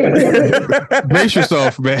brace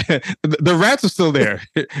yourself, man. The rats are still there.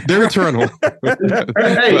 They're eternal.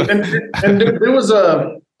 and there was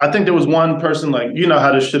I think there was one person, like, you know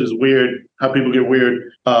how this shit is weird, how people get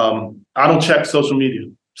weird. I don't check social media.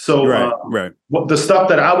 So right. What the stuff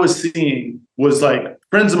that I was seeing was like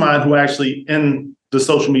friends of mine who are actually in the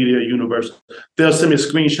social media universe. They'll send me a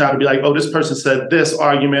screenshot and be like, oh, this person said this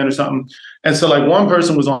argument or something. And so like one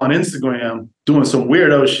person was on Instagram doing some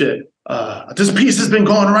weirdo shit. This piece has been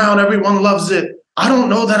going around. Everyone loves it. I don't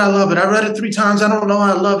know that I love it. I read it 3 times. I don't know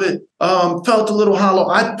I love it. Felt a little hollow.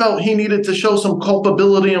 I felt he needed to show some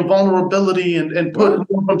culpability and vulnerability and put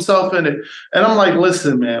himself in it. And I'm like,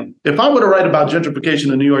 listen, man, if I were to write about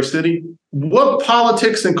gentrification in New York City, what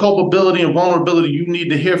politics and culpability and vulnerability you need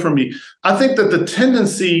to hear from me? I think that the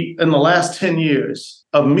tendency in the last 10 years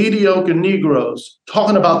of mediocre Negroes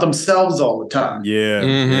talking about themselves all the time.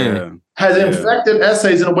 Has infected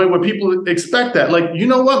essays in a way where people expect that. Like, you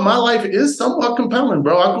know what? My life is somewhat compelling,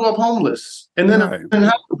 bro. I grew up homeless. And then in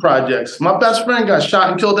housing projects, my best friend got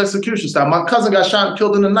shot and killed execution style. My cousin got shot and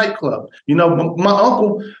killed in a nightclub. You know, my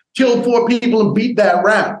uncle killed 4 people and beat that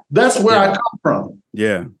rap. That's where I come from.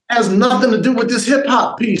 Yeah. Has nothing to do with this hip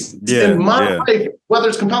hop piece. In my life, whether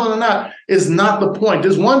it's compelling or not, is not the point.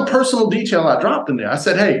 There's one personal detail I dropped in there. I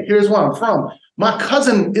said, hey, here's where I'm from. My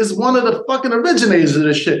cousin is one of the fucking originators of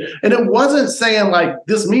this shit. And it wasn't saying like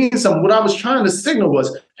this means something. What I was trying to signal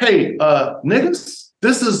was, hey, niggas,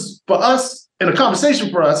 this is for us in a conversation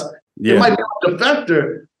for us. It might be a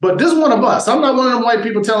defector, but this is one of us. I'm not one of them white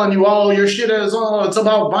people telling you, oh, your shit is, it's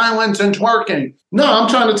about violence and twerking. No, I'm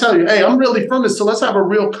trying to tell you, hey, I'm really from this, so let's have a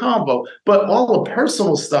real convo. But all the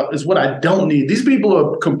personal stuff is what I don't need. These people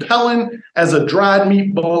are compelling as a dried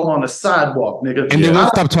meatball on a sidewalk, nigga. And they won't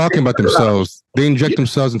stop talking about themselves. They inject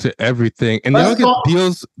themselves into everything. And they all get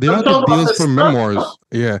deals. They all get deals for memoirs.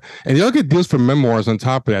 Yeah. And they all get deals for memoirs on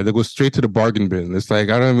top of that. They go straight to the bargain bin. It's like,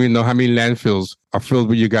 I don't even know how many landfills are filled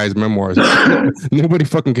with you guys' memoirs. Nobody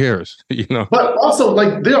fucking cares, you know. But also,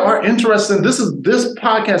 like, there are interesting, this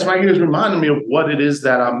podcast right here is reminding me of what it is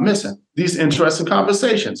that I'm missing. These interesting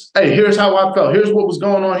conversations. Hey, here's how I felt. Here's what was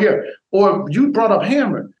going on here. Or you brought up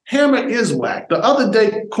Hammer. Hammer is whack. The other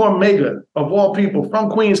day, Cormega, of all people, from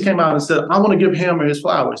Queens came out and said, I want to give Hammer his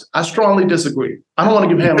flowers. I strongly disagree. I don't want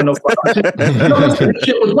to give Hammer no flowers. This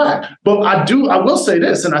shit was whack. But I will say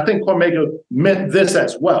this, and I think Cormega meant this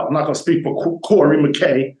as well. I'm not going to speak for Corey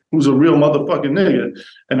McKay, who's a real motherfucking nigga.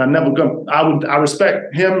 And I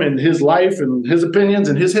respect him and his life and his opinions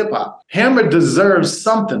and his hip hop. Hammer deserves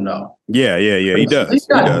something though. Yeah. He does. He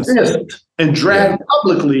got dissed and dragged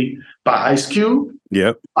publicly by Ice Cube,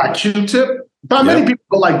 by Q-Tip, by many people.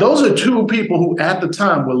 But like those are 2 people who at the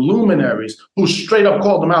time were luminaries who straight up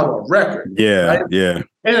called him out on record. Yeah.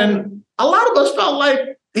 And a lot of us felt like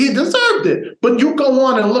he deserved it. But you go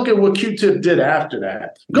on and look at what Q-Tip did after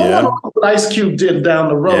that. Go on and look what Ice Cube did down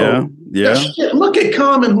the road. Shit, look at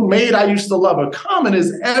Common, who made I Used to Love Her. Common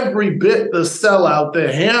is every bit the sellout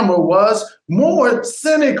that Hammer was, more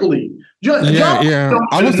cynically. I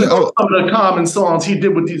was some of the Common songs he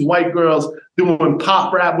did with these white girls doing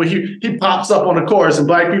pop rap where he pops up on the chorus and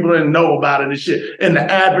black people didn't know about it and shit. And the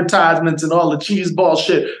advertisements and all the cheeseball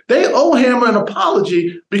shit. They owe Hammer an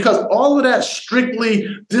apology because all of that strictly,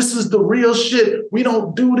 this is the real shit. We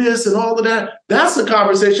don't do this and all of that. That's a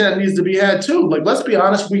conversation that needs to be had too. Like, let's be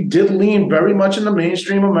honest, we did lean very much into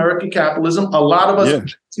mainstream American capitalism. A lot of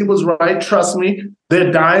us, he was right. Trust me,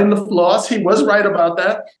 they're dying to floss. He was right about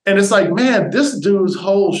that. And it's like, man, this dude's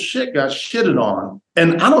whole shit got shitted on.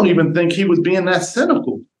 And I don't even think he was being that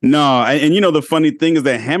cynical. No, and you know, the funny thing is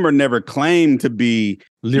that Hammer never claimed to be,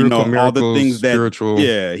 lyrical, miracles, all the things that, spiritual.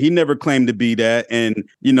 He never claimed to be that. And,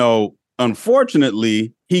 you know,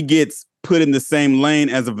 unfortunately, he gets put in the same lane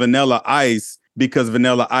as a Vanilla Ice because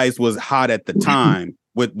Vanilla Ice was hot at the time.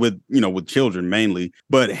 with children mainly.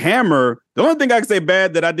 But Hammer, the only thing I can say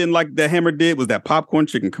bad that I didn't like that Hammer did was that popcorn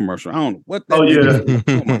chicken commercial. I don't know what that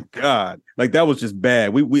oh my God. Like that was just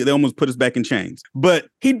bad. They almost put us back in chains. But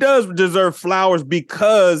he does deserve flowers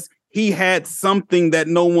because he had something that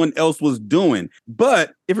no one else was doing.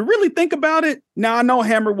 But if you really think about it, now I know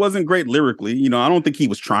Hammer wasn't great lyrically. You know, I don't think he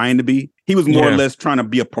was trying to be. He was more or less trying to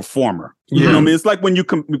be a performer. You know what I mean? It's like when you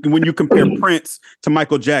compare Prince to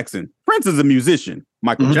Michael Jackson. Prince is a musician.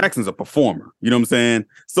 Michael Jackson's a performer. You know what I'm saying?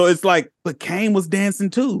 So it's like, but Kane was dancing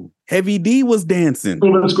too. Heavy D was dancing.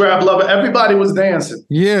 Scrap Lover. Everybody was dancing.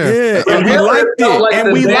 Yeah. And we liked it. Like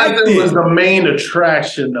and we liked it. Was the main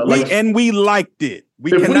attraction though. And we liked it.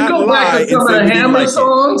 If we go back to some of the Hammer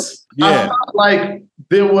songs, I felt like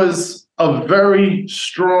there was a very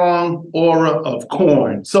strong aura of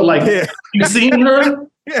corn. So like, you seen her?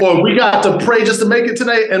 Or we got to pray just to make it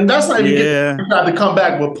today. And that's not even we got to come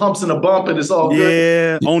back with pumps and a bump and it's all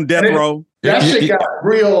good. Yeah, on death row. That shit got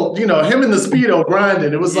real, him and the Speedo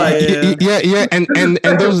grinding. It was like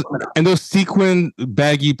and those sequin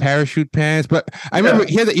baggy parachute pants. But I remember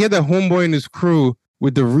he had that homeboy in his crew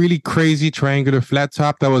with the really crazy triangular flat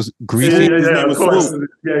top that was greasy.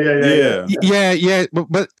 Yeah.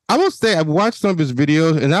 But I will say I've watched some of his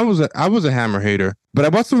videos, and I was a Hammer hater. But I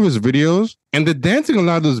watched some of his videos, and the dancing in a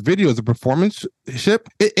lot of those videos, the performance-ship,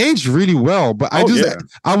 it aged really well. But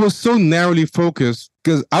I was so narrowly focused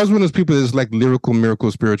because I was one of those people that's like lyrical, miracle,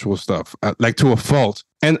 spiritual stuff, like to a fault.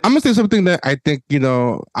 And I'm gonna say something that I think, I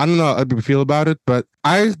don't know how other people feel about it, but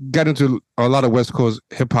I got into a lot of West Coast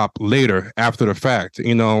hip hop later, after the fact,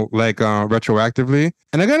 like retroactively.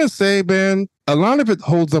 And I gotta say, man, a lot of it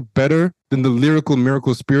holds up better than the lyrical,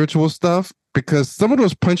 miracle, spiritual stuff, because some of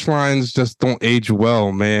those punchlines just don't age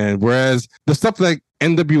well, man. Whereas the stuff like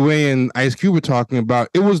NWA and Ice Cube were talking about,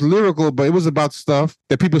 it was lyrical, but it was about stuff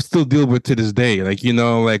that people still deal with to this day. Like,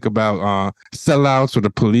 like about sellouts or the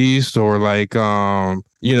police, or like,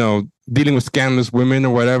 dealing with scandalous women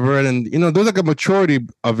or whatever. And, there's like a maturity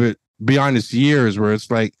of it beyond its years where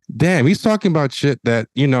it's like, damn, he's talking about shit that,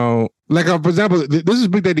 like, for example, this is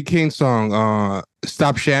Big Daddy Kane's song,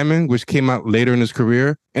 Stop Shamming, which came out later in his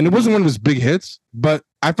career. And it wasn't one of his big hits, but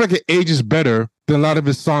I feel like it ages better than a lot of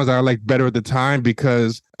his songs that I like better at the time,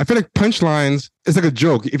 because I feel like punchlines, it's like a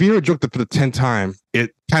joke. If you hear a joke for the 10th time,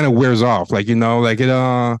 it kind of wears off. Like, like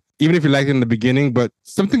it, even if you like it in the beginning, but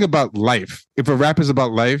something about life. If a rap is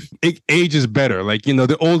about life, it ages better. Like,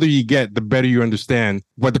 the older you get, the better you understand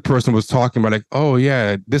what the person was talking about. Like, oh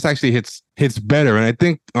yeah, this actually hits better. And I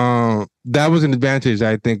think that was an advantage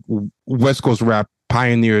I think West Coast rap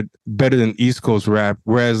pioneered better than East Coast rap.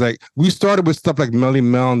 Whereas like we started with stuff like Melly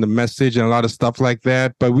Mel and The Message and a lot of stuff like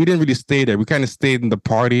that, but we didn't really stay there. We kind of stayed in the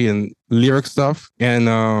party and lyric stuff.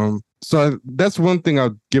 And so that's one thing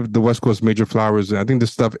I'll give the West Coast major flowers. I think the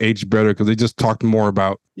stuff aged better because they just talked more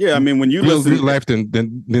about when you listen real life than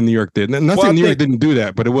New York did. Not saying New York didn't do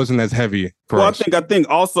that, but it wasn't as heavy for us. I think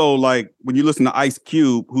also like when you listen to Ice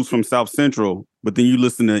Cube, who's from South Central, but then you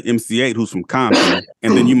listen to MC8, who's from Compton,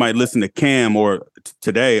 and then you might listen to Cam or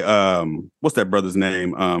today, what's that brother's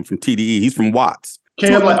name? From TDE, he's from Watts.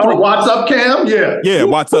 Cam, like, what's up, Cam? Yeah,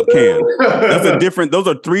 what's up, Cam? Those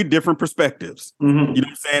are three different perspectives. Mm-hmm. You know what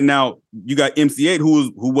I'm saying? Now you got MC8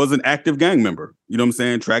 who was an active gang member. You know what I'm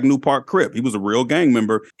saying? Track New Park Crip. He was a real gang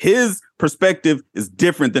member. His perspective is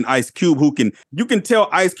different than Ice Cube, you can tell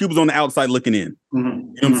Ice Cube is on the outside looking in. Mm-hmm. You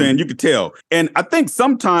know what I'm saying? You could tell. And I think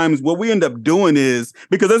sometimes what we end up doing is,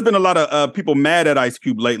 because there's been a lot of people mad at Ice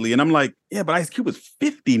Cube lately, and I'm like, yeah, but Ice Cube is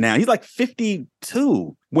 50 now. He's like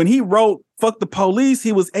 52. When he wrote Fuck the Police,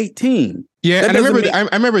 he was 18. Yeah, and I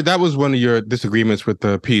remember that was one of your disagreements with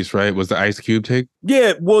the piece, right? Was the Ice Cube take?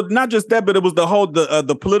 Yeah, well, not just that, but it was the whole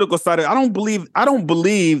the political side of it. I don't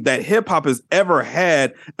believe that hip hop has ever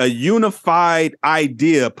had a unified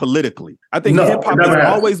idea politically. I think hip hop has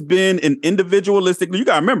always been an individualistic. You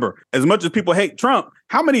gotta remember, as much as people hate Trump,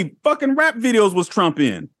 how many fucking rap videos was Trump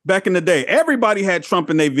in back in the day? Everybody had Trump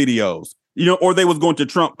in their videos, or they was going to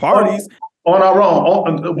Trump parties. On our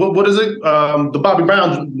own. What is it? The Bobby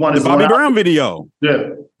Brown one. The Bobby Brown video.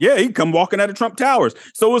 Yeah, he come walking out of Trump Towers.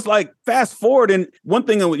 So it's like fast forward, and one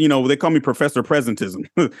thing, they call me Professor Presentism.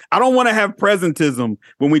 I don't want to have presentism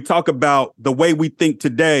when we talk about the way we think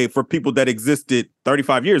today for people that existed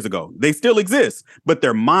 35 years ago. They still exist, but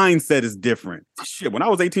their mindset is different. Shit, when I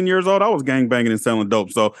was 18 years old, I was gangbanging and selling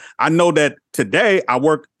dope. So I know that today I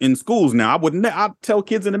work in schools now. I'll tell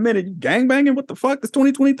kids in a minute, you gangbanging? What the fuck? It's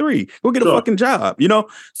 2023. Go get a fucking job,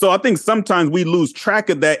 So I think sometimes we lose track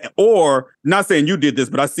of that, or not saying you did this,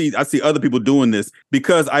 but I see other people doing this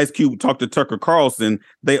because Ice Cube talked to Tucker Carlson.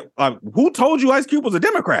 Who told you Ice Cube was a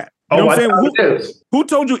Democrat? You know what I'm saying? Who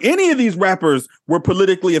told you any of these rappers were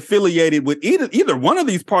politically affiliated with either one of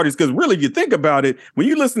these parties? Because really, if you think about it, when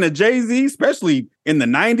you listen to Jay-Z, especially in the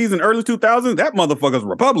 90s and early 2000s, that motherfucker's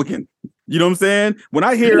Republican. You know what I'm saying? When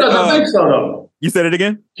I hear... He doesn't think so, though. You said it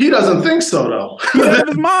again? He doesn't think so, though. He's out of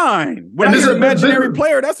his mind. When I hear Imaginary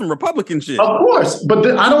Player, that's some Republican shit. Of course.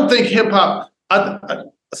 But I don't think hip-hop...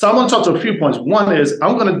 So I want to talk to a few points. One is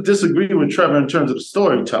I'm going to disagree with Trevor in terms of the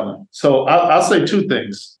storytelling. So I'll say two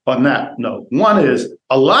things on that note. One is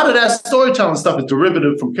a lot of that storytelling stuff is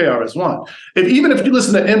derivative from KRS-One. Even if you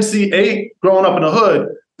listen to MC8 growing up in the hood,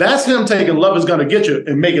 that's him taking Love Is Gonna Get You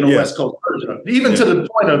and making a West Coast version of it. Even to the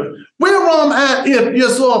point of where I'm at if you're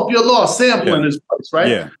soft, you're lost, sampling his place, right?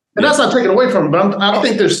 Yeah. And that's not taken away from him, but I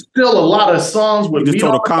think there's still a lot of songs with just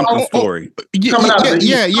told a Compton story.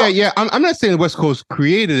 I'm not saying West Coast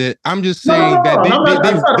created it. I'm just saying that's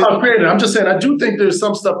not about creating it. I'm just saying I do think there's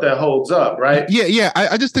some stuff that holds up, right? Yeah.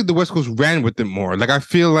 I just think the West Coast ran with it more. Like I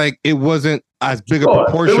feel like it wasn't as big a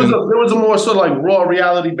proportion. There was a more sort of like raw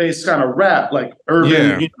reality based kind of rap, like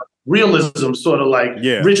urban realism, sort of like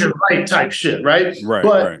Richard Wright type shit, right?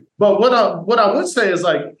 But what I would say is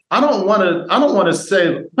like I don't want to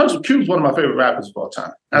say Cube's one of my favorite rappers of all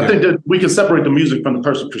time. I think that we can separate the music from the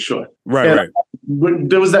person for sure. Right.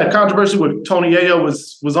 There was that controversy with Tony Yayo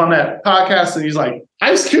was on that podcast and he's like,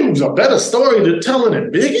 Ice Cube's a better story to tell it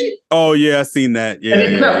than Biggie. Oh yeah, I seen that. Yeah,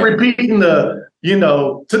 and he kept repeating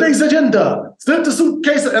today's agenda, sent the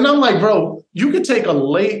suitcase, and I'm like, bro, you could take a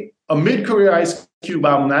mid-career Ice Cube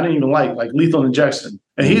album that I didn't even like Lethal Injection,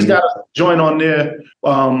 and he's got a joint on there.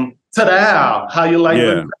 To the Al, how you like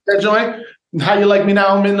that joint? How you like me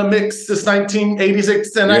now? I'm in the mix since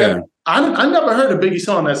 1986, and I never heard a Biggie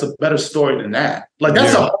song that's a better story than that. Like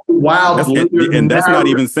that's a wild, that's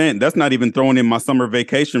not even throwing in my summer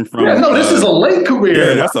vacation from. This is a late career.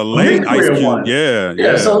 Yeah, that's a late Ice Cube one.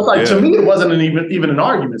 Yeah. So it's like to me, it wasn't even an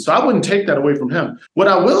argument. So I wouldn't take that away from him. What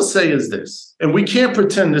I will say is this, and we can't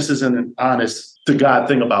pretend this isn't an honest to God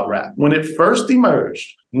thing about rap. When it first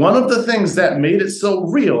emerged, one of the things that made it so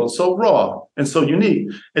real, so raw, and so unique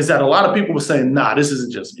is that a lot of people were saying, nah, this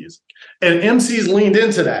isn't just music. And MCs leaned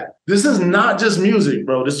into that. This is not just music,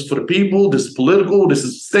 bro. This is for the people. This is political. This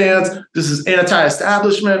is stance. This is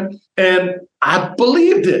anti-establishment. And I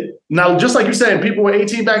believed it. Now, just like you're saying, people were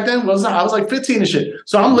 18 back then. I was like 15 and shit.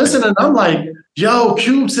 So I'm listening. I'm like, yo,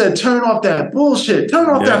 Cube said, turn off that bullshit. Turn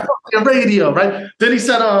off that fucking radio, right? Then he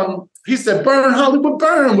said, burn Hollywood,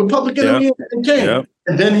 burn with Public Enemy and King. Yep.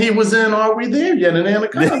 And then he was in Are We There Yet? And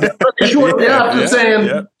Anaconda. Shortly after saying,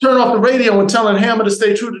 turn off the radio and telling Hammer to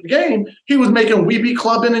stay true to the game, he was making We Be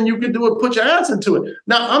Clubbing and You Can Do It, put your ass into it.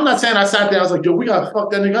 Now, I'm not saying I sat there, I was like, yo, we got to fuck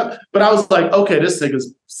that nigga up. But I was like, okay, this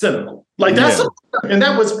nigga's cynical. Like that's and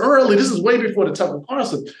that was early. This is way before the Tucker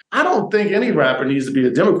Carlson. I don't think any rapper needs to be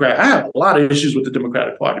a Democrat. I have a lot of issues with the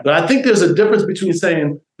Democratic Party, but I think there's a difference between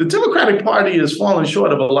saying the Democratic Party is falling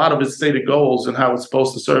short of a lot of its stated goals and how it's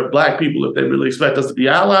supposed to serve Black people if they really expect us to be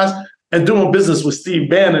allies, and doing business with Steve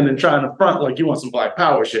Bannon and trying to front like you want some Black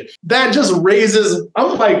power shit. That just raises,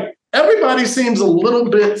 I'm like, everybody seems a little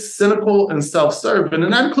bit cynical and self-serving,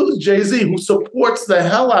 and that includes Jay-Z, who supports the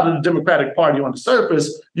hell out of the Democratic Party on the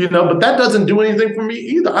surface, but that doesn't do anything for me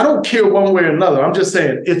either. I don't care one way or another. I'm just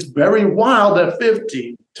saying it's very wild at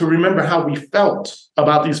 50 to remember how we felt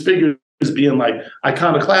about these figures being like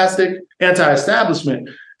iconoclastic, anti-establishment,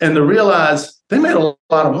 and to realize they made a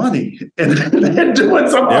lot of money and they're doing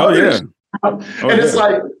something. It's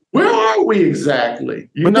like, where are we exactly?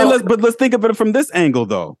 But let's think of it from this angle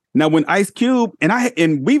though. Now, when Ice Cube I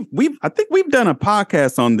think we've done a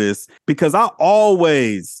podcast on this because I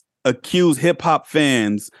always accuse hip hop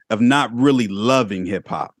fans of not really loving hip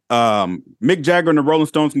hop. Mick Jagger and the Rolling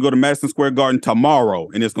Stones can go to Madison Square Garden tomorrow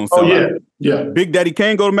and it's gonna sell out. Yeah. Big Daddy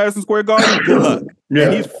Kane go to Madison Square Garden. Good luck.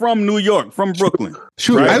 And he's from New York, from Brooklyn.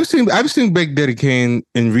 Sure, right? I've seen Big Daddy Kane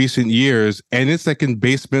in recent years, and it's like in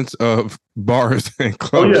basements of bars and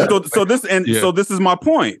clubs. So this is my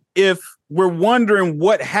point. If we're wondering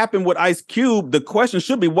what happened with Ice Cube, the question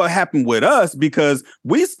should be what happened with us, because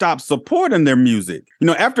we stopped supporting their music.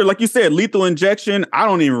 After, like you said, Lethal Injection, I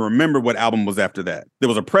don't even remember what album was after that. There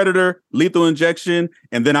was a Predator, Lethal Injection,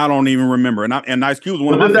 and then I don't even remember. And Ice Cube was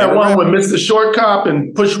one of my favorite. That one with Mr. Short Cop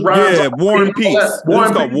and Push Rhymes? Yeah, War and Peace.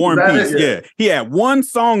 It's called War and Peace. Yeah. He had one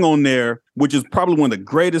song on there, which is probably one of the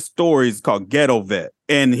greatest stories, called Ghetto Vet.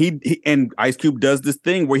 And he and Ice Cube does this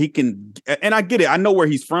thing where he can, and I get it, I know where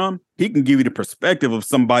he's from. He can give you the perspective of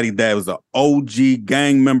somebody that was an OG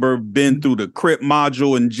gang member, been through the Crip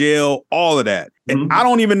module in jail, all of that. And I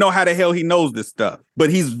don't even know how the hell he knows this stuff. But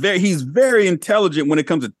he's very intelligent when it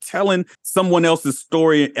comes to telling someone else's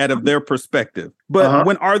story out of their perspective. But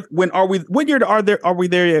what year are we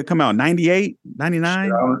there yet? Come out 98,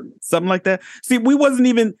 99, something like that. See, we wasn't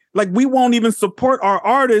even like, we won't even support our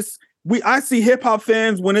artists. I see hip hop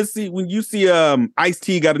fans when you see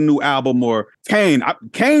Ice-T got a new album, or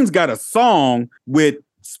Kane's got a song with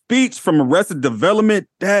Speech from Arrested Development.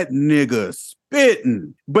 That nigga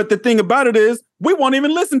spitting. But the thing about it is, we won't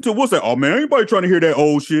even listen to it. We'll say, oh man, anybody trying to hear that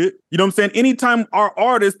old shit? You know what I'm saying? Anytime our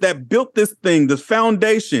artists that built this thing, this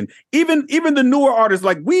foundation, even the newer artists,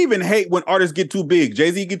 like we even hate when artists get too big.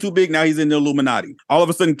 Jay-Z get too big, now he's in the Illuminati. All of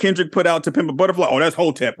a sudden, Kendrick put out To Pimp a Butterfly. Oh, that's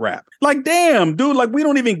Hotep rap. Like, damn, dude, like we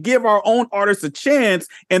don't even give our own artists a chance.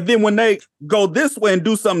 And then when they go this way and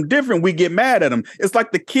do something different, we get mad at them. It's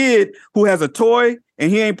like the kid who has a toy and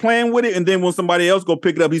he ain't playing with it, and then when somebody else go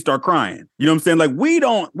pick it up, he start crying. You know what I'm saying? Like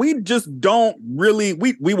we just don't really,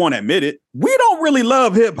 we won't admit it. We don't really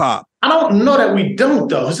love hip hop. I don't know that we don't,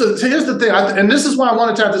 though. So here's the thing, and this is why I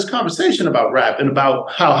wanted to have this conversation about rap and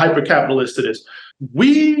about how hyper-capitalist it is.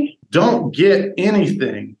 We don't get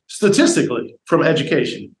anything statistically from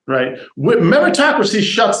education, right? Meritocracy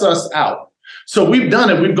shuts us out. So we've done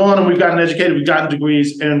it. We've gone and we've gotten educated. We've gotten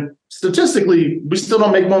degrees, and statistically, we still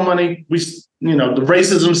don't make more money. The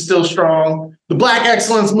racism's still strong. The Black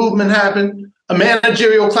excellence movement happened. A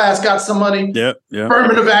managerial class got some money. Yeah.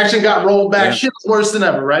 Affirmative action got rolled back. Yeah. Shit's worse than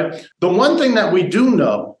ever, right? The one thing that we do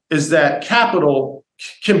know is that capital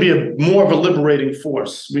can be more of a liberating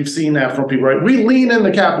force. We've seen that from people, right? We lean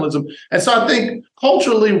into capitalism. And so I think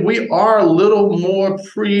culturally, we are a little more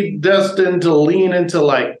predestined to lean into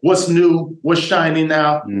like what's new, what's shiny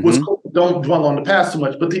now, what's cool. Don't dwell on the past too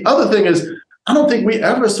much. But the other thing is, I don't think we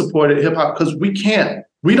ever supported hip hop because we can't.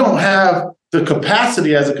 We don't have the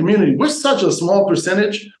capacity as a community. We're such a small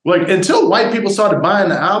percentage. Like until white people started buying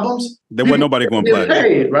the albums, there wasn't nobody going to play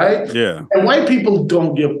paid, right? Yeah. And white people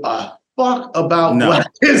don't give a fuck about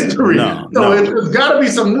Black history. There's got to be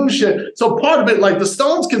some new shit. So part of it, like the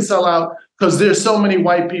Stones can sell out because there's so many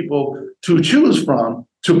white people to choose from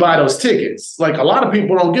to buy those tickets. Like a lot of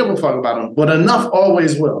people don't give a fuck about them, but enough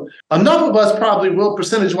always will. Enough of us probably will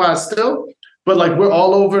percentage-wise still, but like we're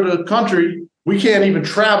all over the country. We can't even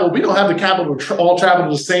travel. We don't have the capital to all travel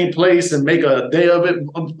to the same place and make a day of it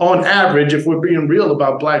on average, if we're being real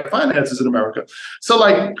about Black finances in America. So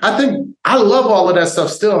like, I think I love all of that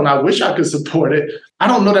stuff still, and I wish I could support it. I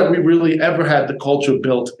don't know that we really ever had the culture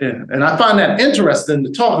built in. And I find that interesting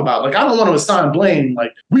to talk about. Like, I don't want to assign blame,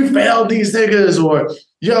 like we failed these niggas or,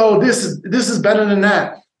 yo, this is better than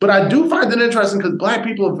that. But I do find it interesting because Black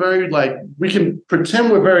people are very like, we can pretend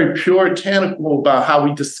we're very puritanical about how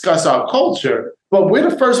we discuss our culture, but we're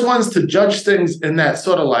the first ones to judge things in that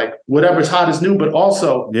sort of like whatever's hot is new, but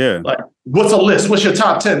also like, what's a list? What's your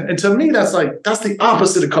top 10? And to me, that's the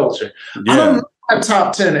opposite of culture. Yeah. I don't know that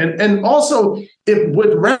top 10. And also, if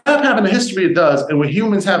with rap having the history it does, and with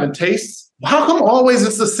humans having tastes, how come always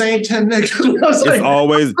it's the same 10 niggas? It's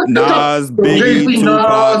always Nas, Biggie,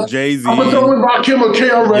 Tupac, Jay-Z. I'm going to throw in Rakim or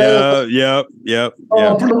KRS. Yep.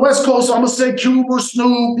 From the West Coast, I'm going to say Cube or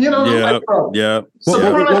Snoop. You know? One of the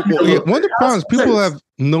problems, people have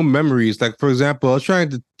no memories. Like, for example, I was trying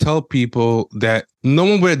to tell people that no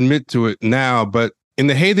one would admit to it now, but in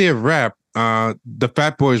the heyday of rap, the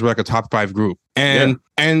Fat Boys were like a top 5 group. And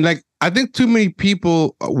like, I think too many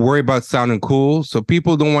people worry about sounding cool, so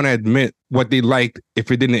people don't want to admit what they liked if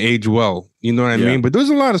it didn't age well. You know what I mean? But there's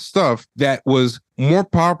a lot of stuff that was more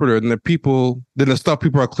popular than the stuff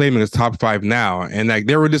people are claiming is top 5 now, and like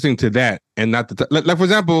they were listening to that and not like for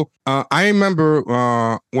example, I remember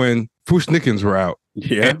when Fu-Schnickens were out.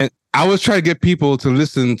 Yeah. And I was trying to get people to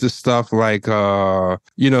listen to stuff like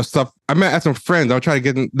stuff. I met some friends. I was trying to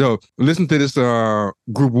get them to listen to this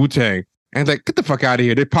group Wu-Tang. And it's like, get the fuck out of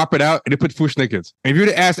here. They pop it out and they put Fu-Schnickens. And if you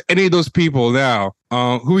were to ask any of those people now,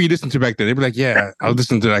 who were you listening to back then? They'd be like, yeah, I was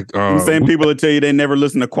listening to like... the same people that tell you they never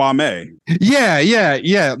listened to Kwame. Yeah,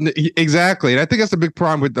 exactly. And I think that's a big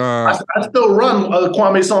problem with... I still run a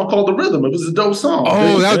Kwame song called The Rhythm. It was a dope song.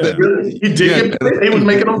 Oh, he did He was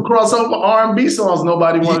making them crossover R&B songs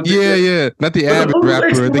nobody wanted to do. Yeah. Not the average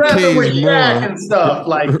rapper. The K's more. And stuff.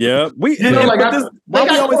 Like, why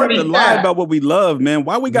we always have to lie about what we love, man?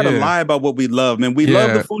 Why we got to lie about what we love, man? We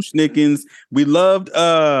love the Fu-Schnickens. We loved...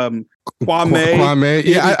 Kwame.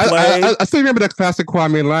 Yeah, I still remember that classic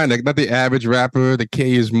Kwame line, like, not the average rapper, the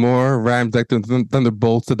K is more, rhymes like the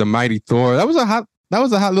thunderbolts to the mighty Thor. That was a hot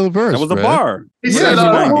little verse. That was a bar. He said,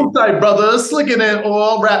 hold tight, brother, slicking it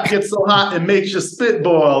all, rap gets so hot it makes your spit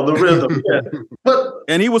boil, the rhythm.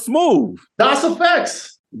 And he was smooth. Das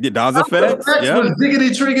Effects. Yeah, Das Effects. Was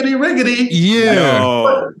diggity, triggity, riggity.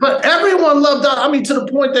 Yeah. But everyone loved that. I mean, to the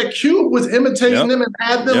point that Cube was imitating them and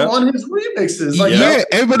had them on his remixes. Like,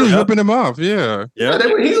 everybody was ripping them off. Yeah, they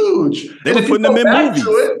were huge. They were putting them in movies.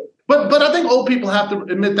 But I think old people have to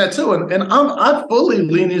admit that too, and I fully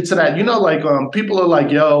lean into that. You know, like people are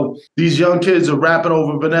like, yo, these young kids are rapping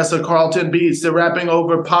over Vanessa Carlton beats. They're rapping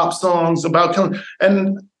over pop songs about killing.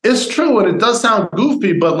 And it's true, and it does sound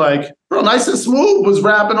goofy, but like, bro, Nice and Smooth was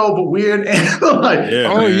rapping over weird and like,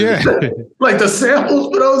 like the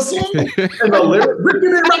samples for those songs and the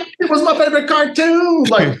lyrics. It was my favorite cartoon.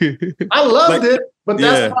 Like, I loved it, but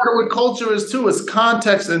that's part of what culture is too. It's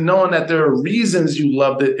context and knowing that there are reasons you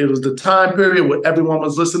loved it. It was the time period where everyone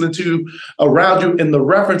was listening to around you and the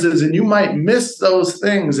references, and you might miss those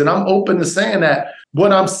things. And I'm open to saying that.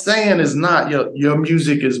 What I'm saying is not your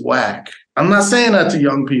music is whack. I'm not saying that to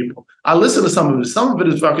young people. I listen to some of it. Some of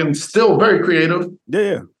it is fucking still very creative.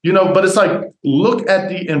 Yeah. You know, but it's like, look at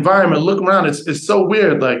the environment, look around. It's so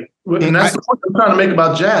weird. Like, and that's the point I'm trying to make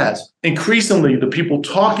about jazz. Increasingly, the people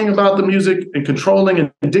talking about the music and controlling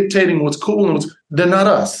and dictating what's cool and they're not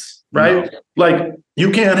us, right? No. Like,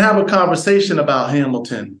 you can't have a conversation about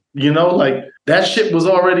Hamilton. You know, like that shit was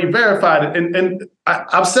already verified. And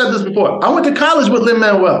I've said this before. I went to college with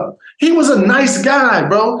Lin-Manuel. He was a nice guy,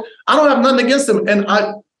 bro. I don't have nothing against him. And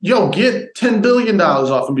get $10 billion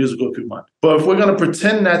off of musical if you want. But if we're going to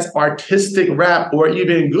pretend that's artistic rap or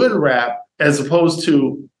even good rap, as opposed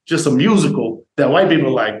to just a musical that white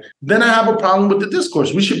people like, then I have a problem with the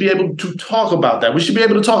discourse. We should be able to talk about that. We should be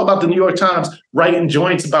able to talk about the New York Times writing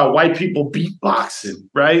joints about white people beatboxing,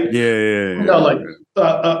 right? Yeah. You know, like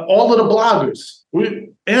all of the bloggers.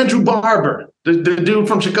 Andrew Barber, the dude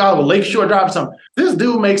from Chicago, Lakeshore Drive, something. This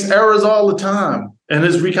dude makes errors all the time in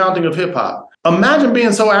his recounting of hip hop. Imagine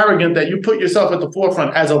being so arrogant that you put yourself at the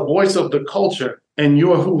forefront as a voice of the culture and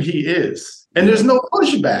you're who he is. And there's no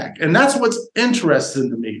pushback. And that's what's interesting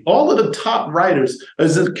to me. All of the top writers,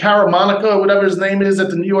 is it Caramonica or whatever his name is at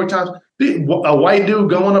the New York Times, a white dude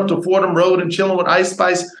going up to Fordham Road and chilling with Ice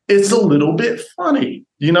Spice, it's a little bit funny.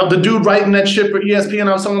 You know, the dude writing that shit for ESPN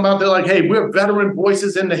I was talking about, they're like, hey, we're veteran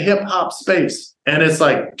voices in the hip hop space. And it's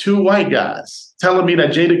like two white guys telling me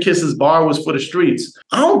that Jadakiss's bar was for the streets.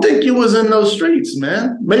 I don't think you was in those streets,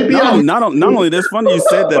 man. Maybe not only that's funny you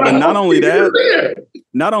said that, but not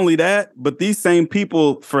only that, but these same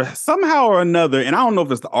people, for somehow or another, and I don't know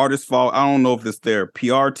if it's the artist's fault, I don't know if it's their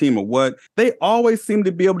PR team or what, they always seem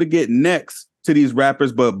to be able to get next to these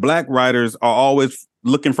rappers, but black writers are always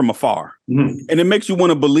looking from afar. Mm-hmm. And it makes you want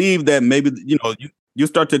to believe that maybe, you know, you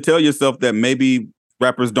start to tell yourself that maybe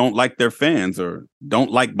rappers don't like their fans or don't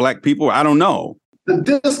like black people. I don't know.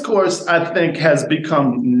 The discourse, I think, has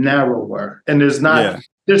become narrower, and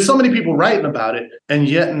there's so many people writing about it, and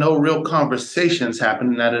yet no real conversations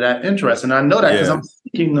happening that are that interesting. And I know that because I'm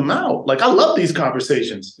seeking them out. Like, I love these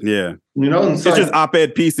conversations. Yeah. You know, and it's just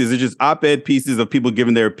op-ed pieces. It's just op-ed pieces of people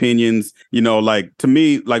giving their opinions. You know, like, to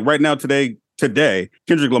me, like right now, today,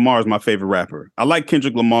 Kendrick Lamar is my favorite rapper. I like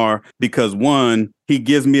Kendrick Lamar because, one, he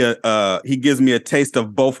gives me a taste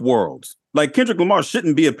of both worlds. Like, Kendrick Lamar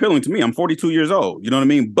shouldn't be appealing to me. I'm 42 years old. You know what I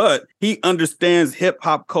mean? But he understands hip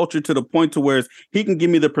hop culture to the point to where he can give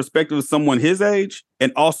me the perspective of someone his age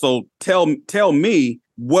and also tell me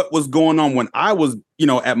what was going on when I was, you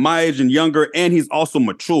know, at my age and younger. And he's also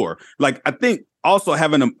mature. Like, I think also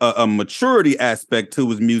having a maturity aspect to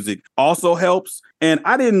his music also helps. And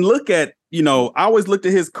I didn't look at, you know, I always looked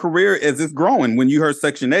at his career as it's growing. When you heard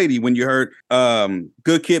Section 80, when you heard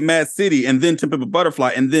Good Kid, Mad City, and then To Pimp a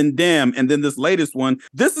Butterfly, and then Damn, and then this latest one.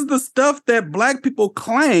 This is the stuff that black people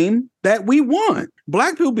claim that we want.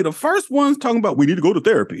 Black people be the first ones talking about, we need to go to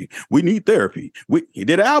therapy. We need therapy. He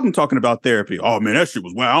did an album talking about therapy. Oh, man, that shit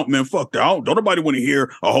was wow. Man, fuck that. Don't nobody want to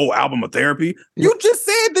hear a whole album of therapy. You just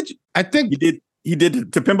said that. I think he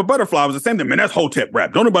did To Pimp a Butterfly. Was the same thing. Man, that's Hotep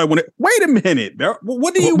rap. Don't nobody want it. Wait a minute.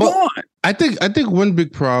 What do you want? I think one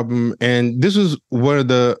big problem, and this is one of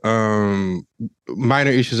the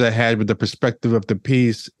minor issues I had with the perspective of the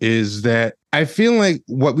piece, is that I feel like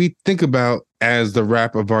what we think about as the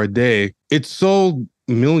rap of our day, it sold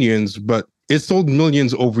millions, but it sold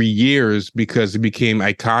millions over years because it became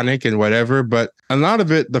iconic and whatever. But a lot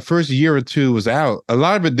of it, the first year or two was out. A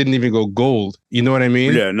lot of it didn't even go gold. You know what I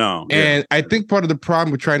mean? Yeah, no. And I think part of the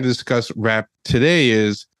problem with trying to discuss rap today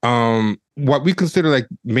is what we consider like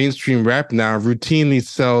mainstream rap now routinely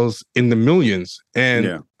sells in the millions.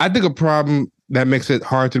 And I think a problem that makes it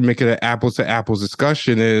hard to make it an apples to apples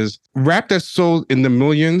discussion is rap that sold in the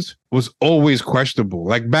millions was always questionable.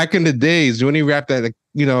 Like back in the days, the only rap that, like,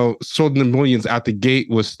 you know, sold in the millions out the gate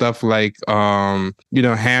was stuff like, you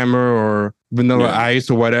know, Hammer or Vanilla Ice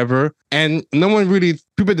or whatever. And no one really,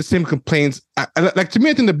 people had the same complaints. Like, to me,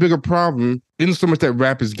 I think the bigger problem isn't so much that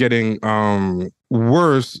rap is getting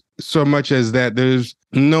worse, so much as that there's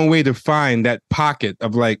no way to find that pocket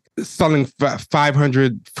of like selling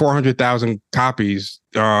 500, 400,000 copies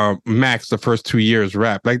max the first 2 years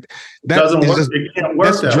rap. Like that doesn't work. It can't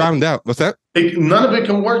work. That's drowned out. What's that? None of it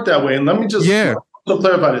can work that way. And let me just To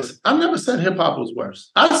clarify this, I never said hip hop was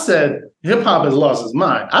worse. I said hip hop has lost its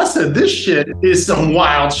mind. I said this shit is some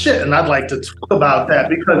wild shit, and I'd like to talk about that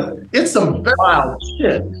because it's some wild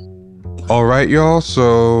shit. All right, y'all.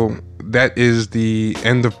 So that is the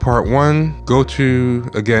end of part 1. Go to,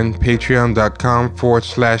 again,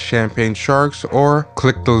 patreon.com/Champagne Sharks, or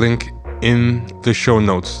click the link in the show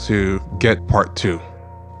notes to get part 2.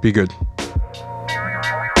 Be good.